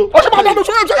èèyàn gidi o. ó ṣe máa dáná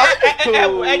sun yẹn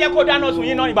sẹ́yìn. ẹ jẹ́ kó dáná sun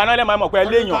yín náà ìbànú ẹlẹ́mọ̀ ẹ̀ mọ̀ pé ẹ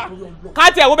léèyàn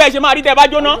ká tiẹ̀ wo bẹ́ẹ̀ ṣe máa rí tẹ́ ẹ bá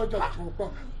jóná.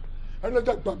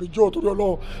 ẹlẹ́jà gbàmíjọ́ torí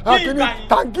ọlọ́run akíní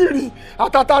tàǹgìrì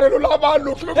àtàtàrẹ ló lá máa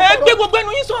lò kí ló ẹ gbé gbogbo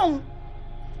ẹnu yín sọ̀hún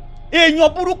èèyàn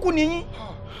burúkú ni yín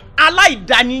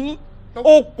aláìdá ni yín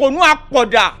òpònú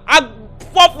apọ̀dà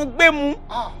afọ́fúngbẹ́mu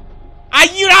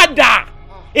ayírádà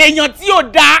èèyàn tí ò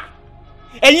dá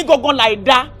ẹ̀yin gangan láì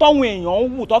dá tọ́hún èèyàn ń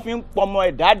wù tó fi ń pọmọ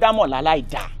ẹ̀dá dámọ̀ láláì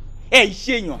dá ẹ̀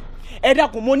ṣèyàn ẹ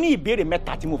dákun mo ní ìbéèrè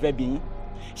mẹ́ta tí mo fẹ́ bi yín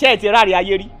ṣé ẹ ti ráre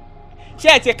ayé rí ṣé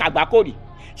ẹ ti kàgbákòrì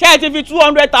ṣé ẹ ti fi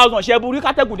 200,000 ṣe burú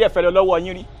kátẹ́gùn dẹ̀ fẹ́lẹ́ lọ́wọ́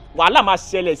yín rí wàhálà máa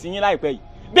ṣẹlẹ̀ sí yín láìpẹ́ yìí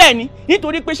bẹ́ẹ̀ ni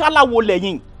nítorí pé ṣáláwo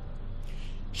lẹ́yìn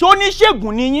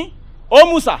ṣoníṣègùn ni yín ó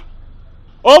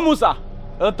mùsà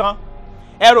ó tán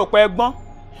ẹ rò pé ẹ gbọ́n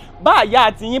bá àyà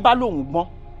àti yín bá lòun gbọ́n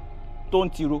tó ń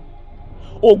tiro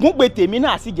ògún pé tèmi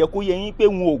náà sì jẹ́ kó yẹ yín pé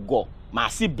wọn ò gọ̀ màá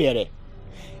sì bẹ̀rẹ̀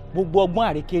gbogbo ọgbọ́n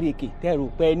àrékérekè tẹ́ rò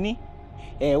pé ní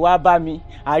ẹ wá bá mi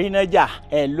àrínájà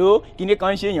ẹ ló kíní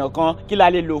kan ṣe èèyàn kan kí la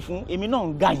lè lò fún èmi náà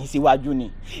ń gà yín síwájú ni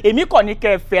èmi kàn ní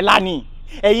kẹ́ ẹ Fẹlá ni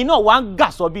ẹ̀yin náà wá ń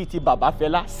gà sọ bíi ti bàbá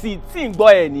Fẹlá sí tí ń gbọ́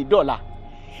ẹ̀ ní dọ́là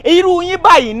irú yín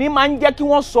báyìí ní máa ń jẹ́ kí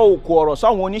wọ́n sọ òkò ọ̀rọ̀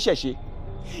sáwọn oníṣẹ̀ṣe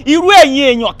irú ẹ̀yin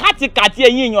èèyàn kátikàti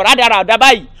ẹ̀yin èèyàn rádaràdà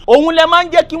báyìí òun lẹ máa ń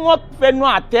jẹ́ kí wọ́n fẹnu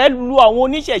àtẹ́ lu àwọn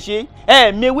oníṣẹ̀ṣe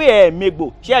ẹ̀ẹ̀mẹwé ẹ̀ẹ̀mẹgbò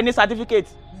ṣé ẹ ní certificate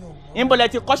ìbọ̀lẹ̀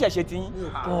ti kọ́ ṣẹ̀ṣe ti yín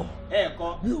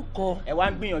mi ò kọ́ ẹ wá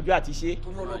ń gbìyànjú àti ṣe.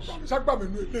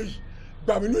 ṣàgbàmínú eléyìí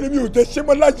gbàmínú eléyìí mi ò tẹ ṣé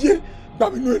mọ́ láyé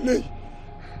gbàmínú eléyìí.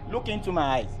 Look into my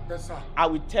eyes. Yes, sir. I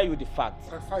will tell you the facts.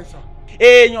 Fine, sir.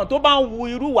 èèyàn tó bá ń wu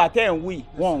irú wà tẹ́ ń wí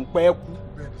wọn ń pẹ́ kú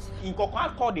nǹkan kan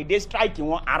kọ́ dédé strike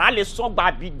wọn àrá lè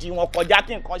sọ́gbà bíi wọn kọjá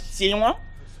kí nǹkan ṣe wọn.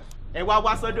 ẹ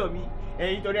wá sọ́dọ̀ mi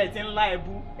ẹ̀yin torí ẹ ti ń lá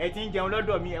ẹbú ẹ ti ń jẹun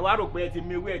lọ́dọ̀ mi ẹ wá rò pé ẹ ti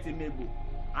mewé ẹ ti megbò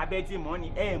abẹ́ tí mọ́ ni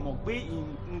ẹ mọ̀ pé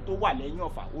n tó wà lẹ́yìn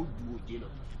ọ̀fà ó ju òde lọ.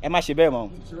 ẹ má ṣe bẹ́ẹ̀ mọ́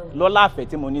lọ́lá àfẹ́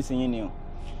tí mo ní sí yín ni o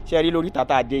ṣe rí lórí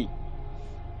tata adé yìí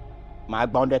màá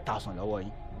gba 100,000 lọ́wọ́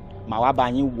yín màá wá bá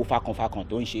yín wo fakànfakàn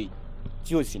tó ń ṣe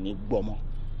tí ò sì ní gbọ́ mọ́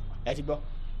ẹ ti gbọ́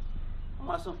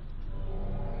ọmọ sùn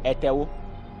ẹ tẹ́wọ́.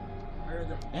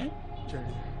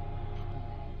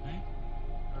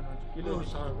 kí ló ń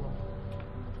sáré wọn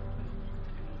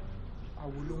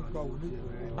àwo ló ń gbà wọ ní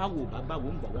ìgboro. báwo bàbá wo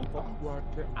ń gbà wọ́n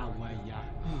kọ́ àwa ìyá.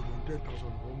 mi ò lọ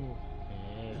 10,000 lọ́wọ́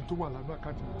ẹni tó wà lábẹ́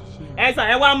àkáǹtì mi ti ṣe. ẹ sàn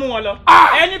ẹ wá mú wọn lọ.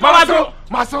 ẹni tó wá tó.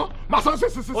 màá san ṣe.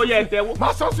 ó yẹ ẹ tẹ́wọ́.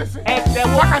 màá san ṣe. ẹ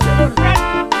tẹ́wọ́. wákàtí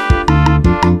lónìí.